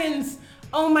dragons?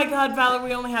 Oh my God, Valerie,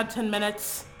 we only had 10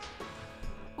 minutes.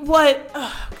 What?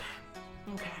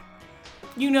 Okay.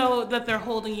 You know that they're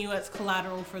holding you as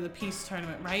collateral for the peace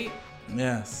tournament, right?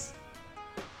 Yes.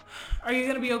 Are you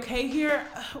gonna be okay here?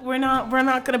 We're not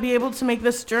gonna be able to make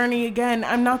this journey again.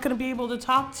 I'm not gonna be able to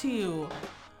talk to you.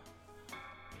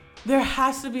 There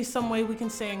has to be some way we can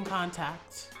stay in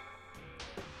contact.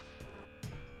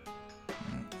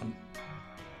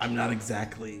 I'm not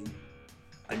exactly,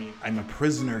 I'm a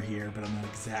prisoner here, but I'm not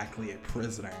exactly a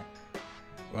prisoner.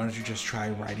 Why don't you just try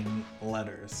writing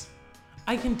letters?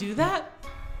 I can do that?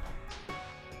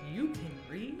 You can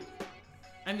read?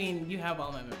 I mean, you have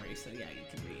all my memories, so yeah, you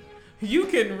can read. You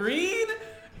can read?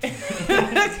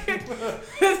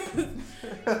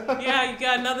 Yeah, you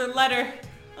got another letter.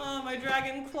 Oh, my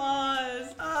dragon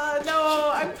claws. Oh, no,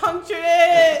 I punctured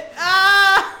it.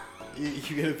 Ah!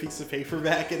 You get a piece of paper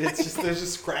back and it's just, there's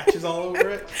just scratches all over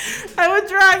it. I'm a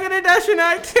dragon edition,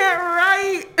 I can't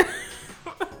write.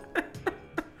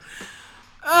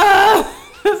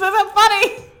 This isn't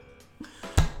funny.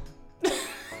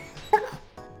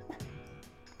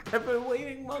 I've been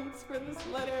waiting months for this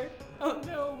letter. Oh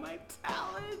no, my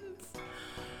talents.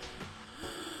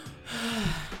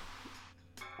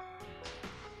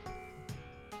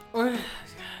 Or, God,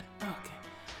 okay.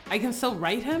 I can still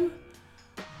write him?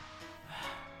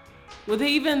 Would they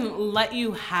even let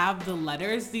you have the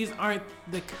letters? These aren't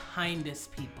the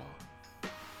kindest people.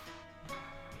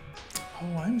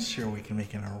 Oh, I'm sure we can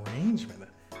make an arrangement,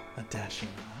 Adeshina.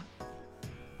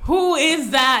 Who is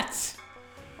that?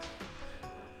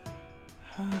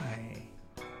 Hi.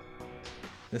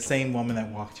 The same woman that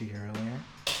walked you here earlier.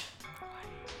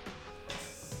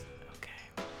 Okay.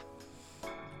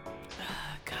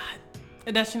 God.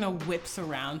 Adeshina whips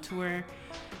around to her.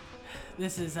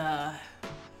 This is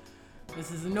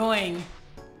annoying.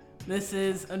 This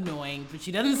is annoying. But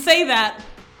she doesn't say that.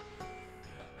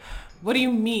 What do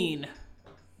you mean?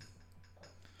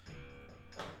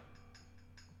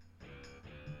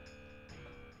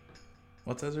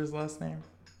 What's Ezra's last name?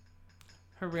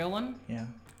 Her real one? Yeah.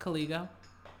 Caligo.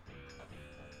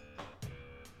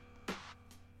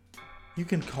 You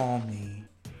can call me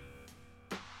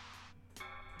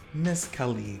Miss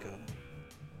Caligo.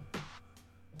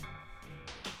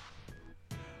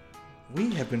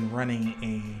 We have been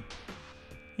running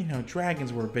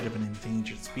dragons were a bit of an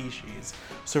endangered species.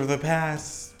 So for the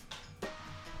past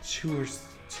 3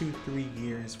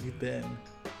 years, we've been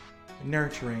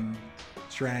nurturing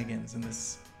dragons in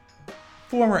this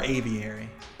former aviary.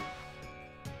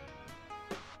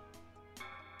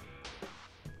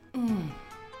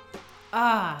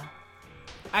 Ah,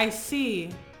 I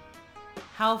see.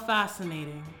 How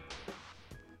fascinating.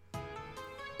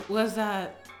 Was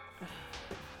that...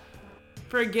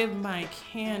 Forgive my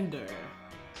candor.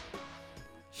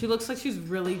 She looks like she's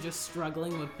really just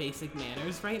struggling with basic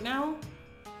manners right now.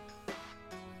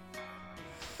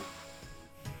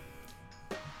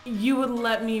 You would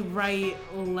let me write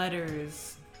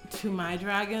letters to my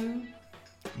dragon?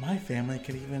 My family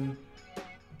could even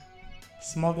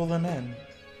smuggle them in.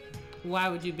 Why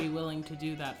would you be willing to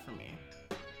do that for me?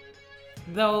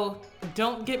 Though,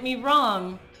 don't get me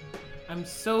wrong, I'm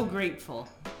so grateful.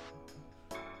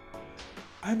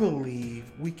 I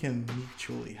believe we can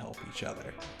mutually help each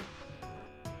other.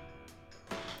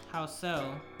 How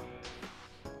so?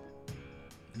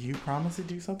 You promise to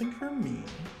do something for me.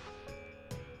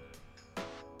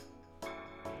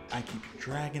 I keep your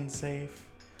dragons safe,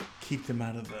 keep them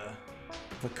out of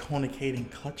the conicating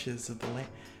clutches of the land,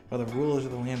 or the rulers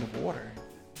of the Land of Water.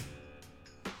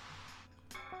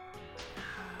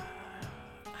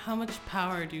 How much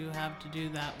power do you have to do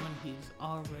that when he's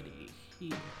already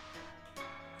here?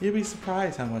 You'd be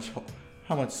surprised how much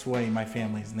sway my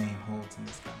family's name holds in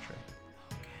this country.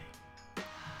 Okay.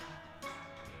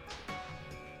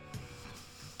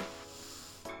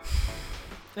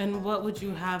 And what would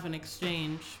you have in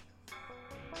exchange?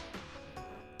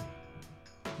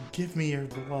 Give me your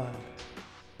blood.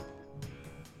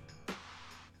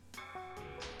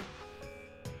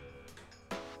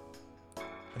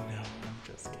 No, I'm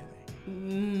just kidding.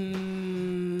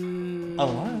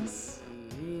 Unless.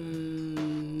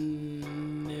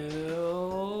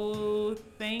 No,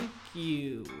 thank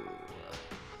you.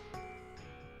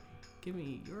 Give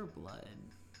me your blood,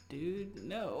 dude.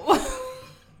 No.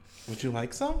 Would you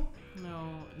like some? No.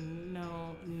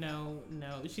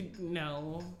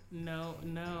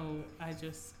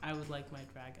 I would like my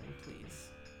dragon, please.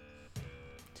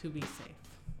 To be safe.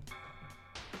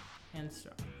 And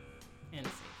strong. And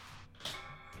safe.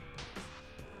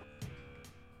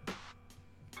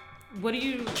 What do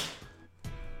you...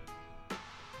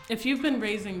 If you've been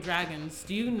raising dragons,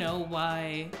 do you know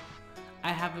why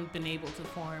I haven't been able to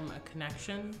form a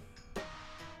connection?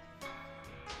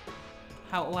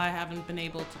 Why I haven't been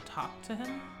able to talk to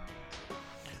him?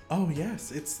 Oh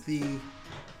yes, it's the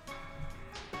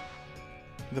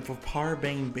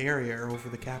Vaparbane barrier over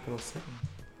the capital city.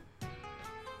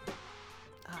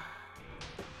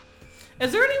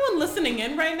 Is there anyone listening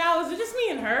in right now? Is it just me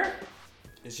and her?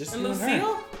 It's just And you Lucille? and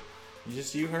her. It's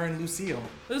just you, her, and Lucille.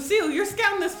 Lucille, you're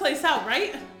scouting this place out,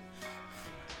 right?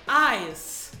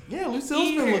 Eyes. Yeah,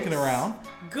 Lucille's been looking around.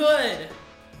 Good.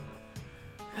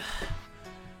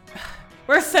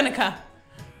 Where's Seneca?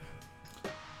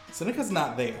 Seneca's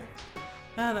not there.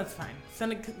 That's fine.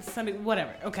 Seneca,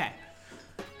 whatever. Okay.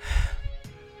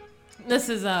 This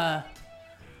is God,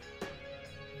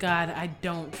 I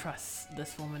don't trust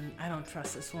this woman. I don't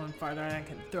trust this woman farther than I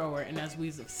can throw her. And as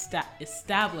we've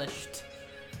established,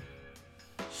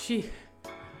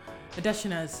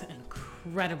 Adeshina is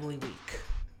incredibly weak.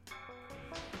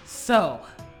 So,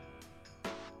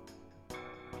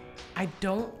 I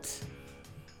don't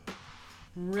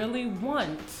really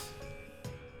want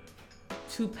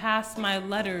to pass my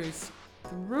letters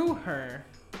through her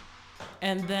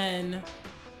and then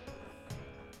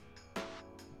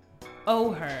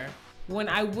owe her when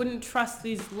I wouldn't trust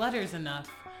these letters enough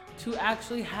to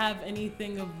actually have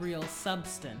anything of real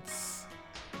substance.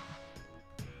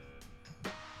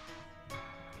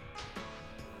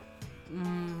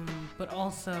 But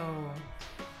also,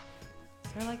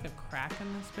 is there like a crack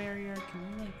in this barrier? Can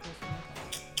we like just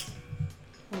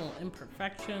make a little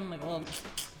imperfection, like a little,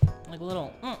 like a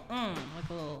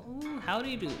little, ooh,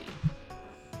 howdy doody.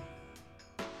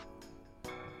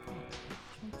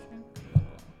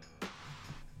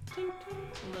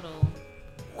 A little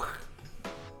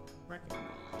wrecking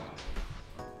ball.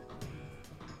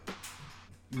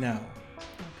 No.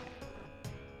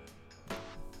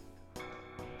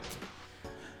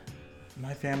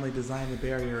 My family designed the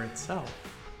barrier itself.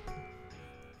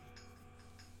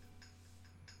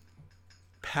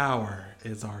 Power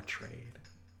is our trade.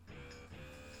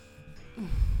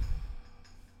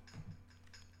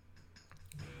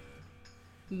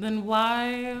 Then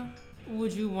why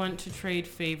would you want to trade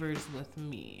favors with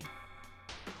me?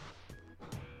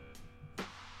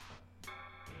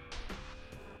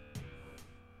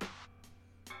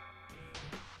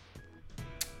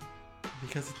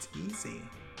 Because it's easy.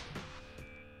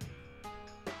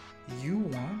 You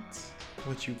want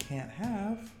what you can't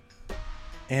have,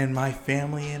 and my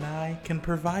family and I can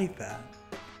provide that.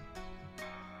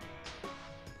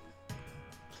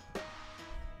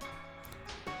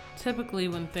 Typically,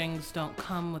 when things don't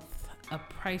come with a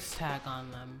price tag on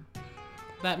them,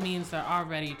 that means they're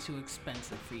already too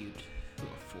expensive for you to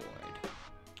afford.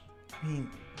 I mean,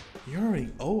 you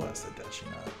already owe us,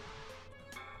 Adeshina.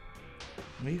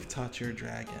 We've taught your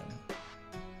dragon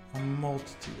a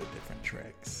multitude of different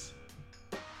tricks.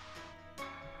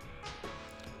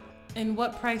 And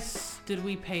what price did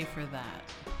we pay for that?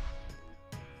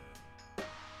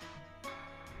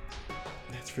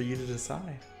 That's for you to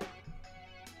decide.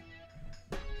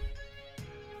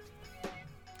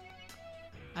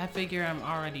 I figure I'm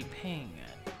already paying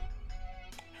it.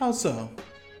 How so?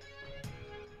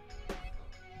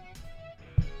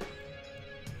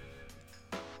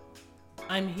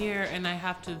 I'm here and I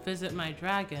have to visit my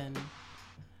dragon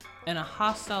in a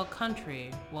hostile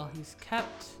country while he's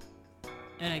kept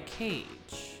in a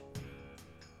cage.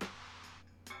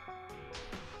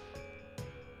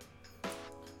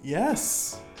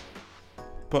 Yes.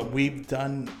 But we've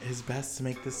done our best to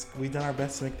make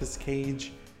this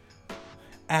cage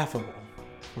affable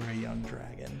for a young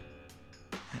dragon.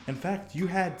 In fact, you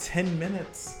had 10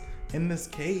 minutes in this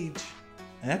cage,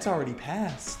 and that's already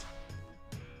passed.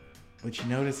 But you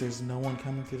notice there's no one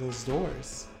coming through those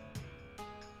doors.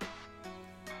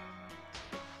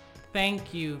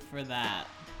 Thank you for that.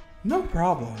 No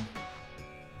problem.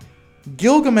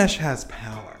 Gilgamesh has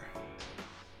power.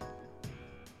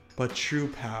 But true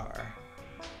power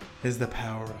is the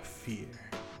power of fear.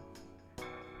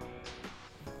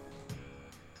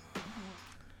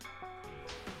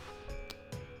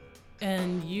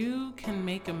 And you can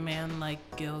make a man like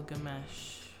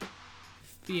Gilgamesh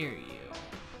fear you.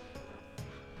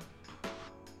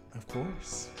 Of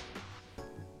course.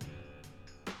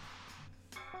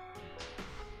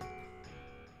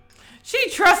 She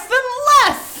trusts them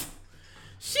less.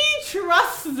 She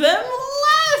trusts them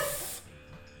less.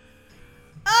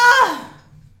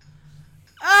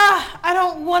 I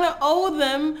don't want to owe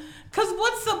them. Because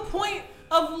what's the point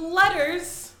of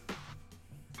letters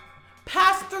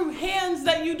passed through hands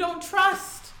that you don't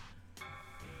trust?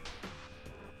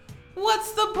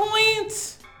 What's the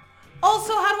point?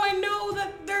 Also, how do I know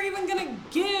that they're even going to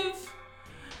give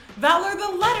Valor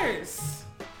the letters?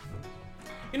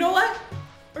 You know what?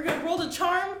 We're going to roll the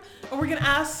charm and we're going to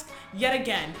ask yet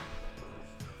again.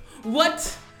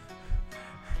 What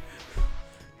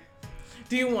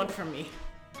do you want from me?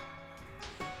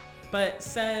 But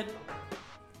said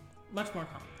much more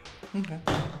calm. Okay.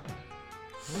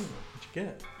 Ooh, what'd you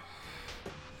get?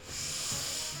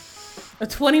 A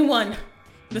 21.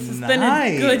 This has been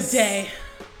a good day.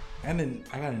 I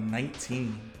got a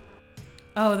 19.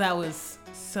 Oh, that was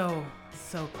so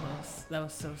close. That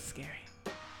was so scary.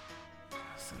 That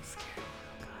was so scary.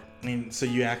 Oh, God. I mean, so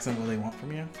you ask them what they want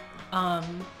from you?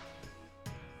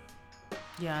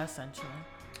 Yeah, essentially.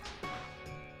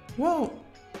 Well,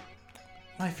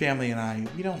 my family and I,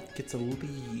 we don't get to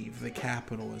leave the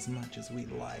capital as much as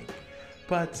we'd like.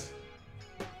 But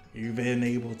you've been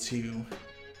able to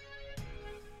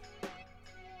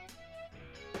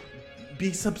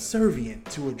be subservient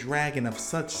to a dragon of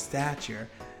such stature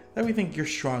that we think you're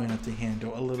strong enough to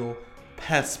handle a little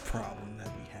pest problem that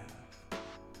we have.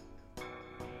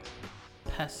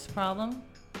 Pest problem?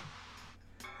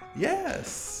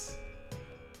 Yes.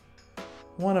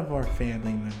 One of our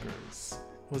family members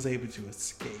was able to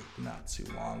escape not too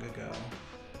long ago.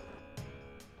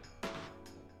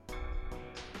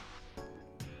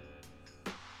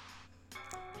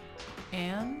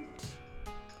 And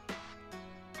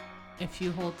if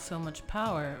you hold so much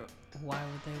power, why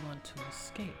would they want to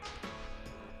escape?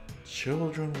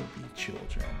 Children will be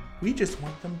children. We just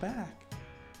want them back.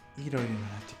 You don't even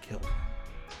have to kill them.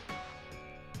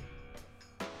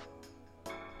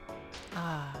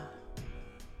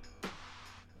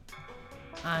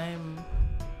 I'm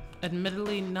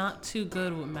admittedly not too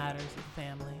good with matters of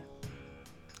family.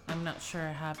 I'm not sure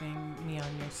having me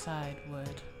on your side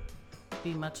would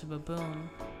be much of a boon,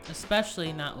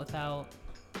 especially not without...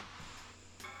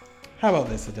 How about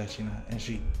this, Adeshina? And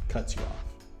she cuts you off.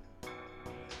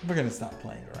 We're gonna stop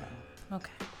playing around.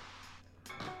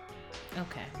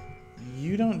 Okay.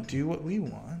 You don't do what we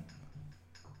want.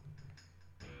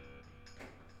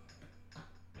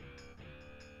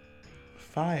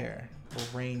 Fire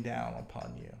will rain down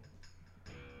upon you.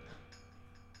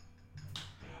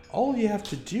 All you have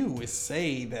to do is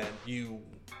say that you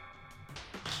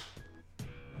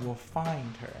will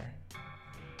find her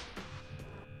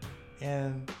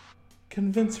and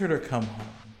convince her to come home.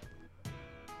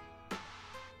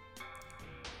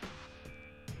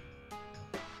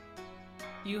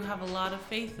 You have a lot of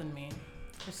faith in me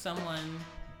for someone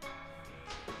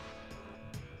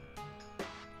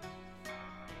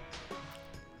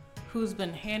who's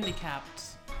been handicapped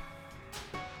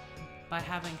by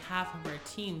having half of her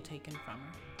team taken from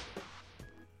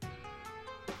her.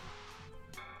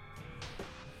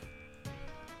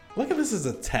 Look at this as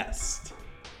a test.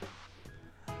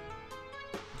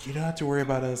 You don't have to worry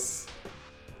about us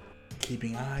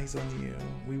keeping eyes on you.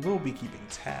 We will be keeping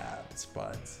tabs,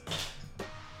 but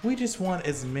we just want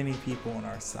as many people on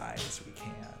our side as we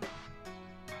can.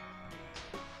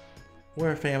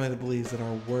 We're a family that believes that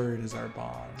our word is our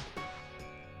bond.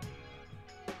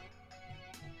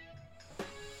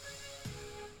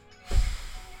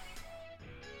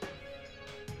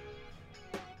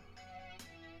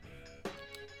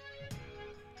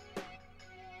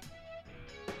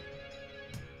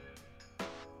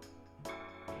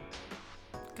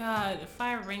 God, if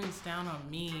fire rains down on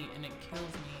me and it kills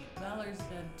me, Valor's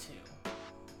dead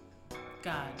too.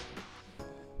 God.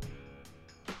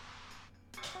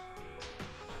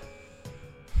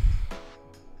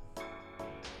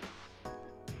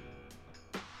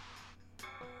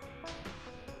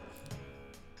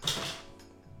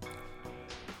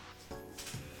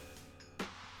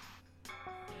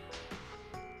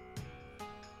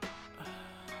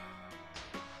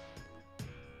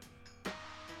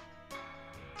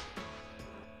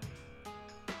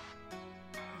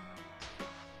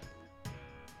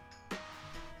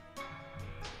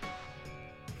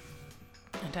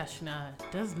 Adeshina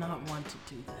does not want to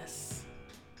do this.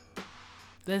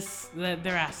 They're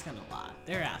asking a lot.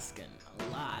 They're asking a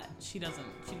lot. She's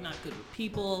not good with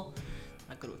people,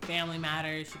 not good with family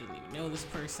matters. She doesn't even know this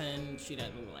person. She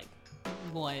doesn't like,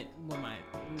 what am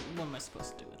I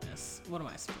supposed to do with this? What am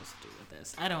I supposed to do with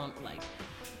this? I don't like,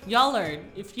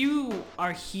 if you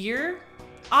are here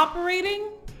operating,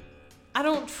 I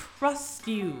don't trust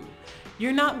you.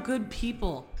 You're not good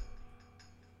people.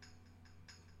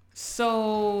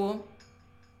 So,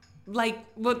 like,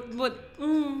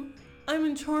 I'm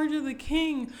in charge of the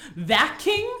king. That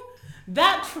king?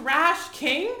 That trash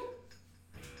king?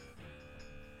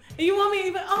 And you want me to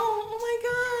even, oh my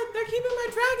God, they're keeping my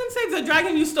dragon safe. The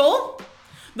dragon you stole?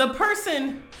 The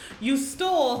person you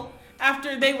stole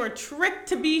after they were tricked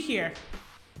to be here.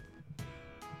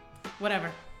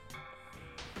 Whatever.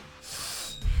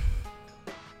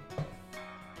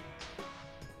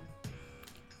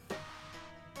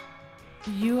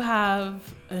 You have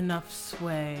enough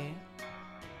sway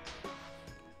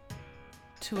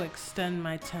to extend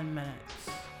my 10 minutes.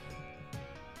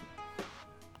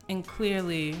 And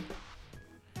clearly,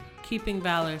 keeping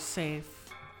Valor safe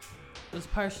was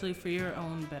partially for your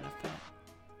own benefit.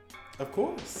 Of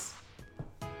course.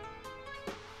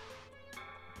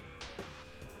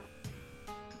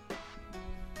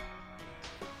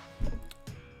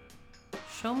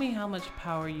 Show me how much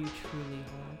power you truly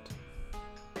hold.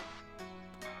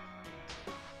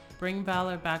 Bring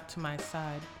Valor back to my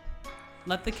side.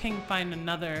 Let the king find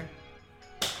another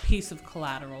piece of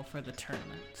collateral for the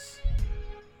tournaments.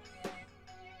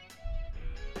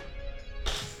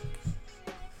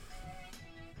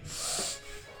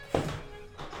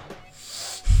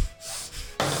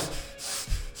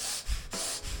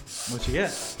 What you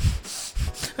get?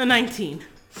 A 19.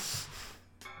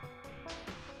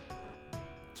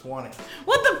 20.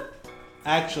 What the?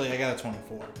 Actually, I got a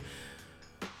 24.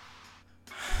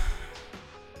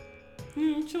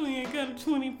 Actually, I got a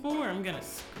 24. I'm gonna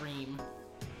scream.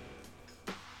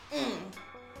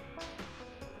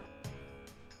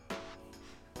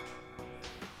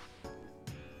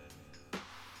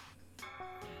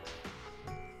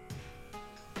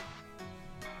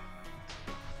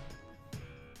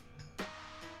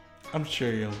 I'm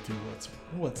sure you'll do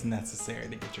what's necessary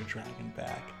to get your dragon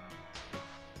back.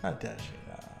 Not dashing.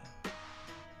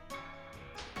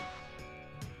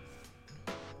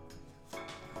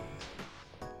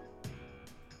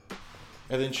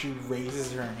 And then she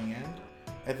raises her hand,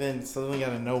 and then suddenly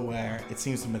out of nowhere, it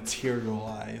seems to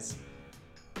materialize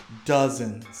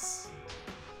dozens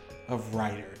of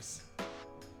riders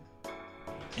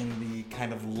in the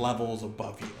kind of levels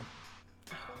above you.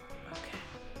 Okay.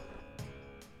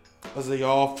 As they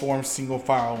all form single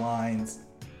file lines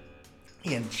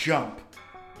and jump.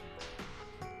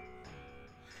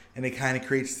 And it kind of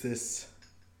creates this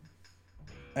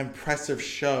impressive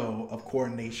show of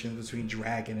coordination between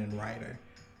dragon and rider.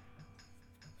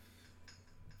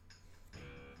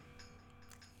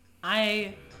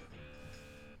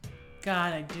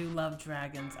 God, I do love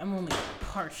dragons. I'm only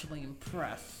partially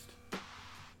impressed.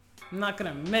 I'm not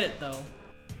gonna admit it though.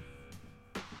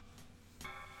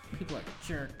 People are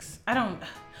jerks.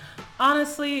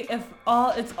 Honestly, if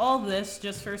it's all this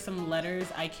just for some letters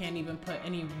I can't even put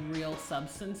any real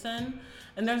substance in,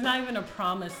 and there's not even a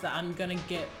promise that I'm gonna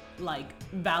get like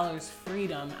Valor's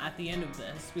freedom at the end of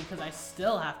this, because I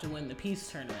still have to win the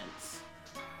peace tournaments.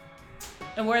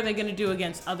 And what are they gonna do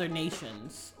against other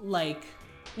nations? Like,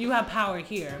 you have power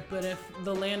here, but if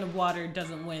the Land of Water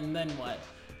doesn't win, then what?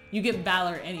 You get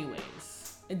Valor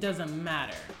anyways. It doesn't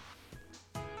matter.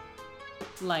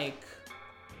 Like,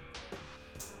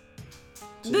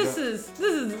 this is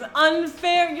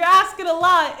unfair. You're asking a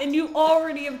lot, and you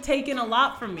already have taken a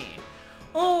lot from me.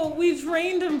 Oh, we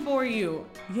trained him for you.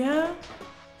 Yeah?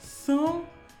 So?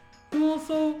 You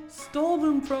also stole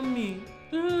them from me.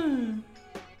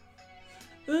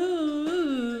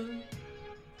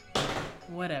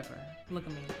 Whatever. Look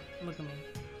at me. Look at me.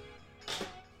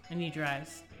 I need your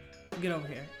eyes. Get over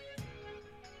here.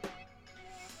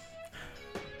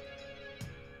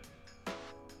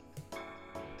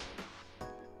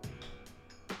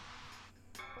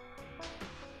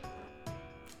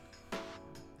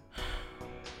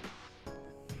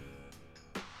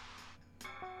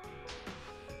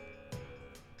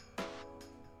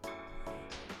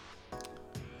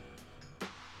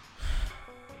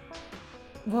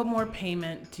 What more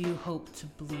payment do you hope to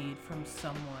bleed from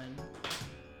someone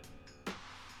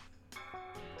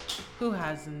who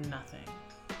has nothing?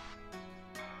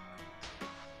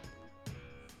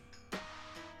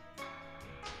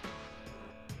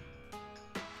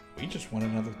 We just want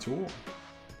another tool.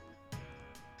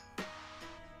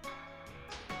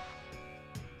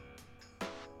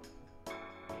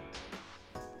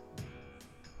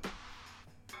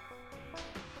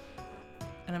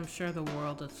 And I'm sure the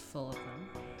world is full of them.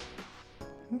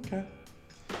 Okay.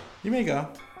 You may go.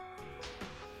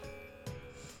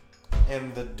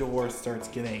 And the door starts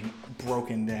getting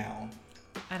broken down.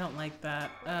 I don't like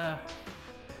that.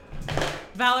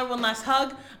 Valor, one last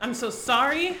hug. I'm so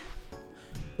sorry.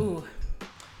 Ooh.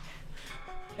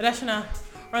 Adeshina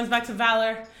runs back to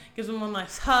Valor, gives him one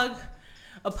last hug,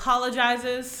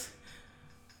 apologizes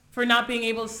for not being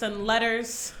able to send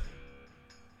letters.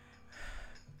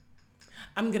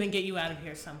 I'm gonna get you out of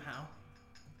here somehow.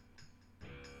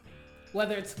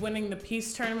 Whether it's winning the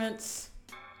peace tournaments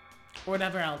or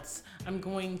whatever else, I'm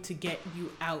going to get you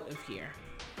out of here.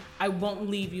 I won't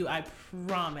leave you, I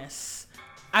promise.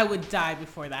 I would die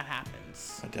before that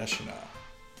happens. Adeshina.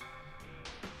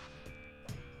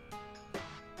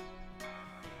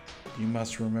 You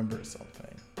must remember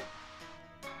something.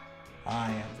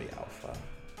 I am the Alpha.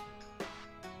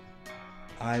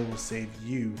 I will save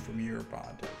you from your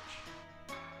bondage.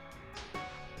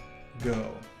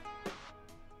 Go.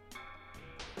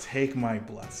 Take my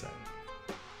blessing.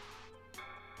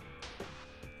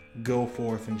 Go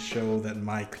forth and show that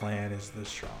my clan is the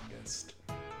strongest.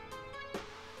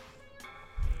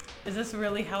 Is this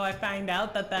really how I find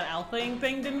out that alphaing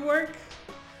thing didn't work?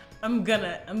 I'm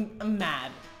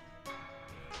mad.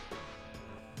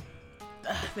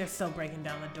 Ugh, they're still breaking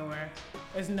down the door.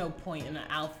 There's no point in an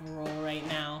alpha roll right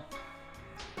now.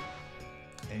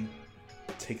 And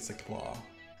he takes a claw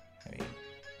and he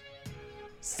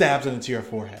stabs it into your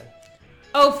forehead.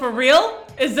 Oh, for real?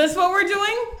 Is this what we're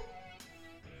doing?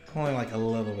 Only like a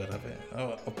little bit of it.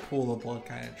 Oh, a pool of blood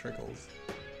kind of trickles.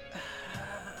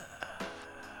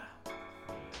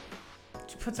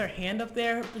 She puts her hand up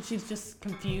there, but she's just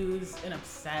confused and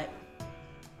upset.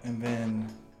 And then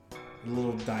a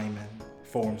little diamond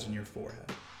forms in your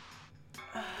forehead.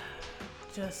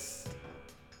 Just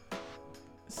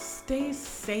stay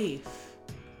safe.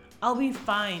 I'll be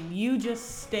fine. You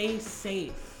just stay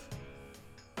safe.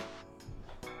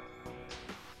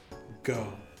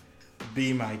 Go.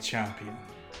 Be my champion.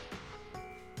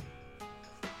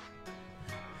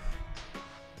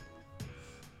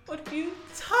 What are you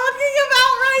talking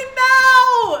about right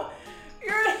now?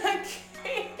 You're in a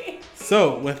cage.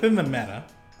 So, within the meta,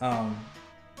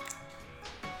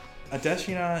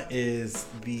 Adeshina is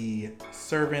the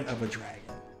servant of a dragon.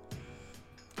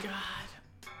 God.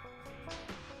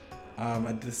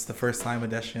 This is the first time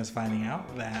Adeshina is finding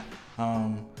out that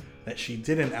that she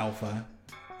did an alpha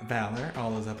Valor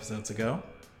all those episodes ago.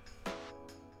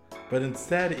 But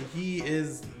instead,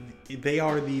 they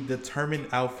are the determined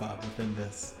alpha within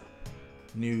this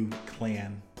new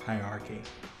clan hierarchy.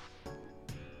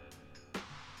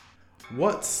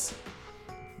 What's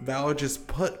Valor just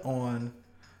put on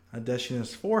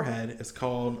Adeshina's forehead is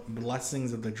called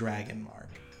Blessings of the Dragon Mark.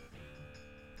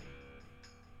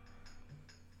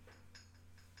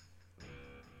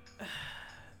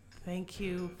 Thank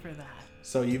you for that.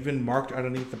 So you've been marked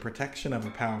underneath the protection of a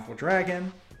powerful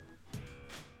dragon.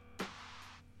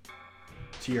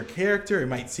 To your character, it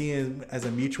might seem as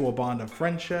a mutual bond of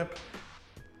friendship.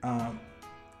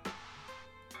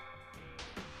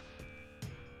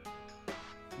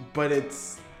 But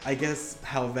it's, I guess,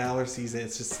 how Valor sees it,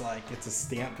 it's just like, it's a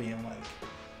stamp being like,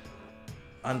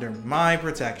 under my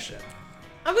protection.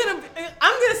 I'm gonna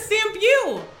stamp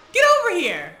you. Get over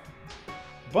here.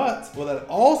 But what that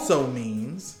also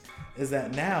means is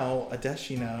that now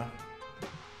Adeshina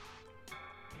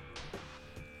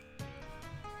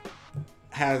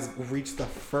has reached the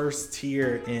first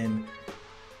tier in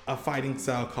a fighting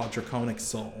style called Draconic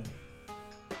Soul.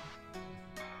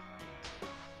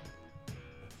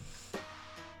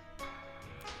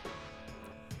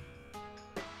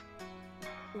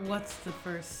 What's the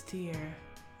first tier?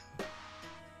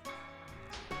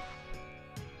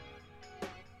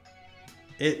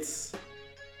 It's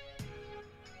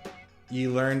you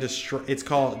learn to it's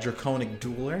called Draconic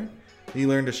Dueler. You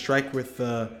learn to strike with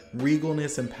the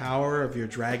regalness and power of your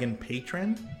dragon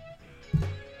patron.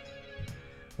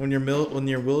 When you're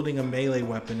wielding a melee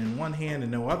weapon in one hand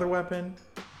and no other weapon,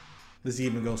 this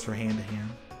even goes for hand to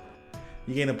hand.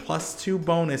 You gain a +2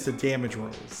 bonus to damage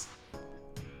rolls.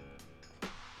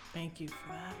 Thank you for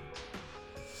that.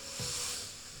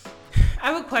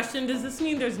 I have a question. Does this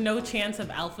mean there's no chance of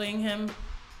alphaing him?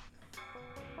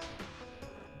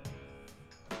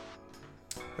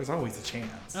 There's always a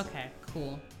chance. Okay,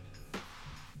 cool.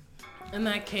 In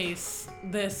that case,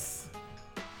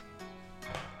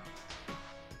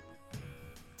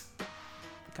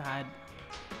 God,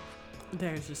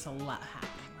 there's just a lot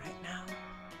happening right now.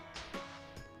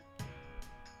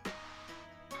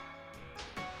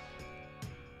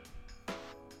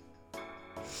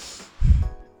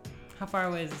 How far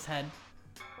away is his head?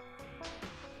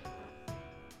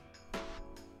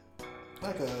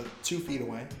 Like 2 feet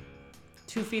away.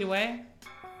 2 feet away.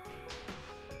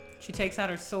 She takes out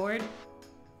her sword,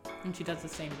 and she does the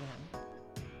same to him.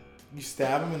 You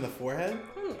stab him in the forehead?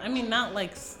 I mean, not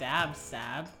like stab.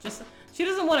 Just she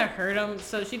doesn't want to hurt him,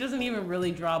 so she doesn't even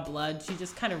really draw blood. She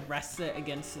just kind of rests it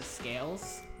against his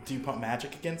scales. Do you pump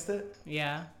magic against it?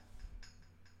 Yeah.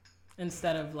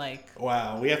 Instead of like.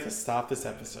 Wow, we have to stop this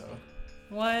episode.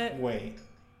 What? Wait.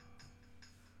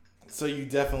 So you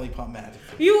definitely pump magic.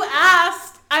 You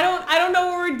asked. I don't know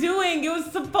what we're doing. It was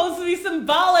supposed to be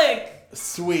symbolic.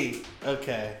 Sweet.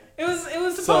 Okay. It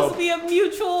was supposed to be a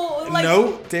mutual. Like,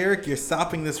 no, Derek, you're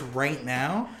stopping this right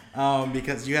now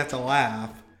because you have to laugh,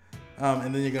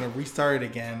 and then you're gonna restart it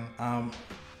again.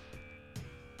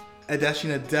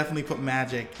 Adeshina definitely put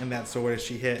magic in that sword as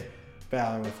she hit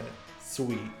Valor with it.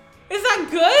 Sweet. Is that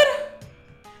good?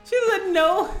 She doesn't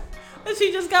know that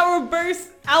she just got reverse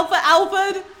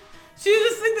alpha'd. She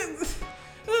just thinks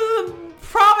this is a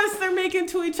promise they're making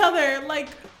to each other. Like,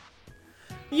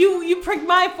 you prick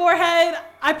my forehead,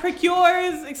 I prick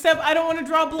yours, except I don't want to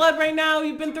draw blood right now.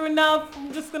 You've been through enough.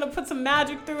 I'm just gonna put some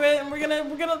magic through it, and we're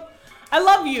gonna I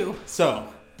love you. So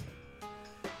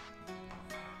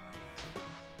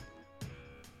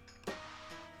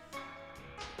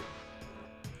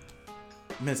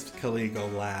Miss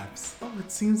Caligo laughs. Oh,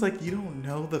 it seems like you don't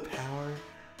know the power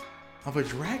of a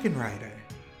dragon rider.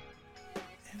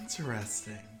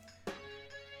 Interesting.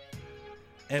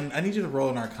 And I need you to roll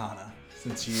an Arcana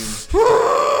since you.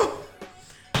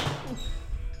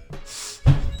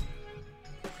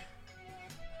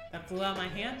 That flew out my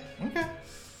hand. Okay.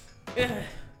 Ugh.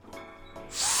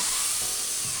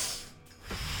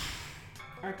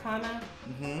 Arcana.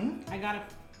 Mm-hmm. I got a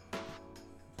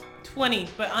 20,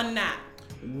 but unnat.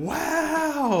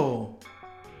 Wow.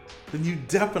 Then you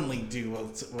definitely do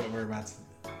what we're about to do.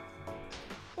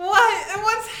 What?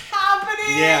 What's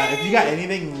happening? Yeah, if you got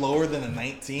anything lower than a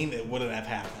 19, it wouldn't have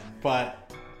happened.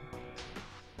 But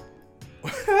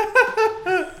what's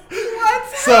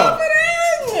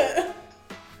happening?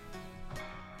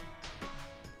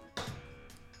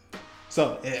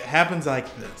 So it happens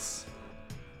like this.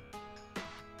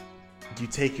 You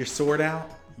take your sword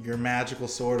out, your magical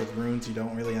sword with runes you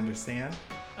don't really understand.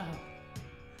 Oh.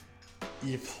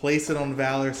 You place it on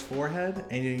Valor's forehead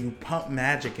and you pump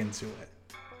magic into it.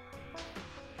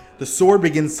 The sword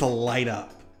begins to light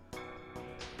up.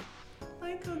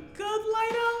 Like a good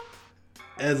light up?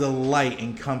 As a light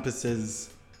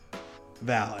encompasses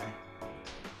Valor.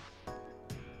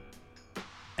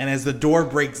 And as the door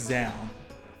breaks down,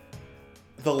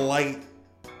 the light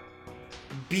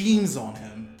beams on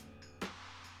him.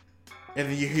 And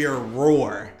then you hear a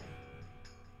roar.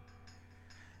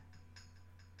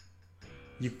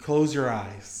 You close your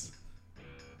eyes.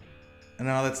 And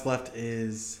all that's left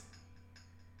is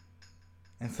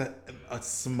a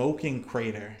smoking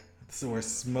crater. This is where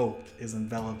smoke is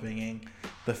enveloping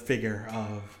the figure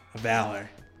of Valor.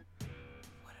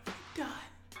 What have I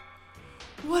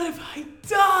done? What have I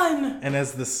done? And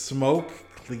as the smoke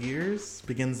begins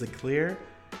to clear,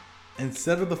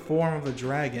 instead of the form of a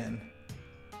dragon,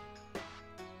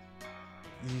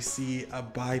 you see a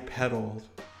bipedal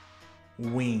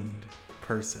winged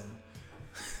person.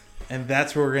 And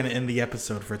that's where we're going to end the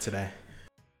episode for today.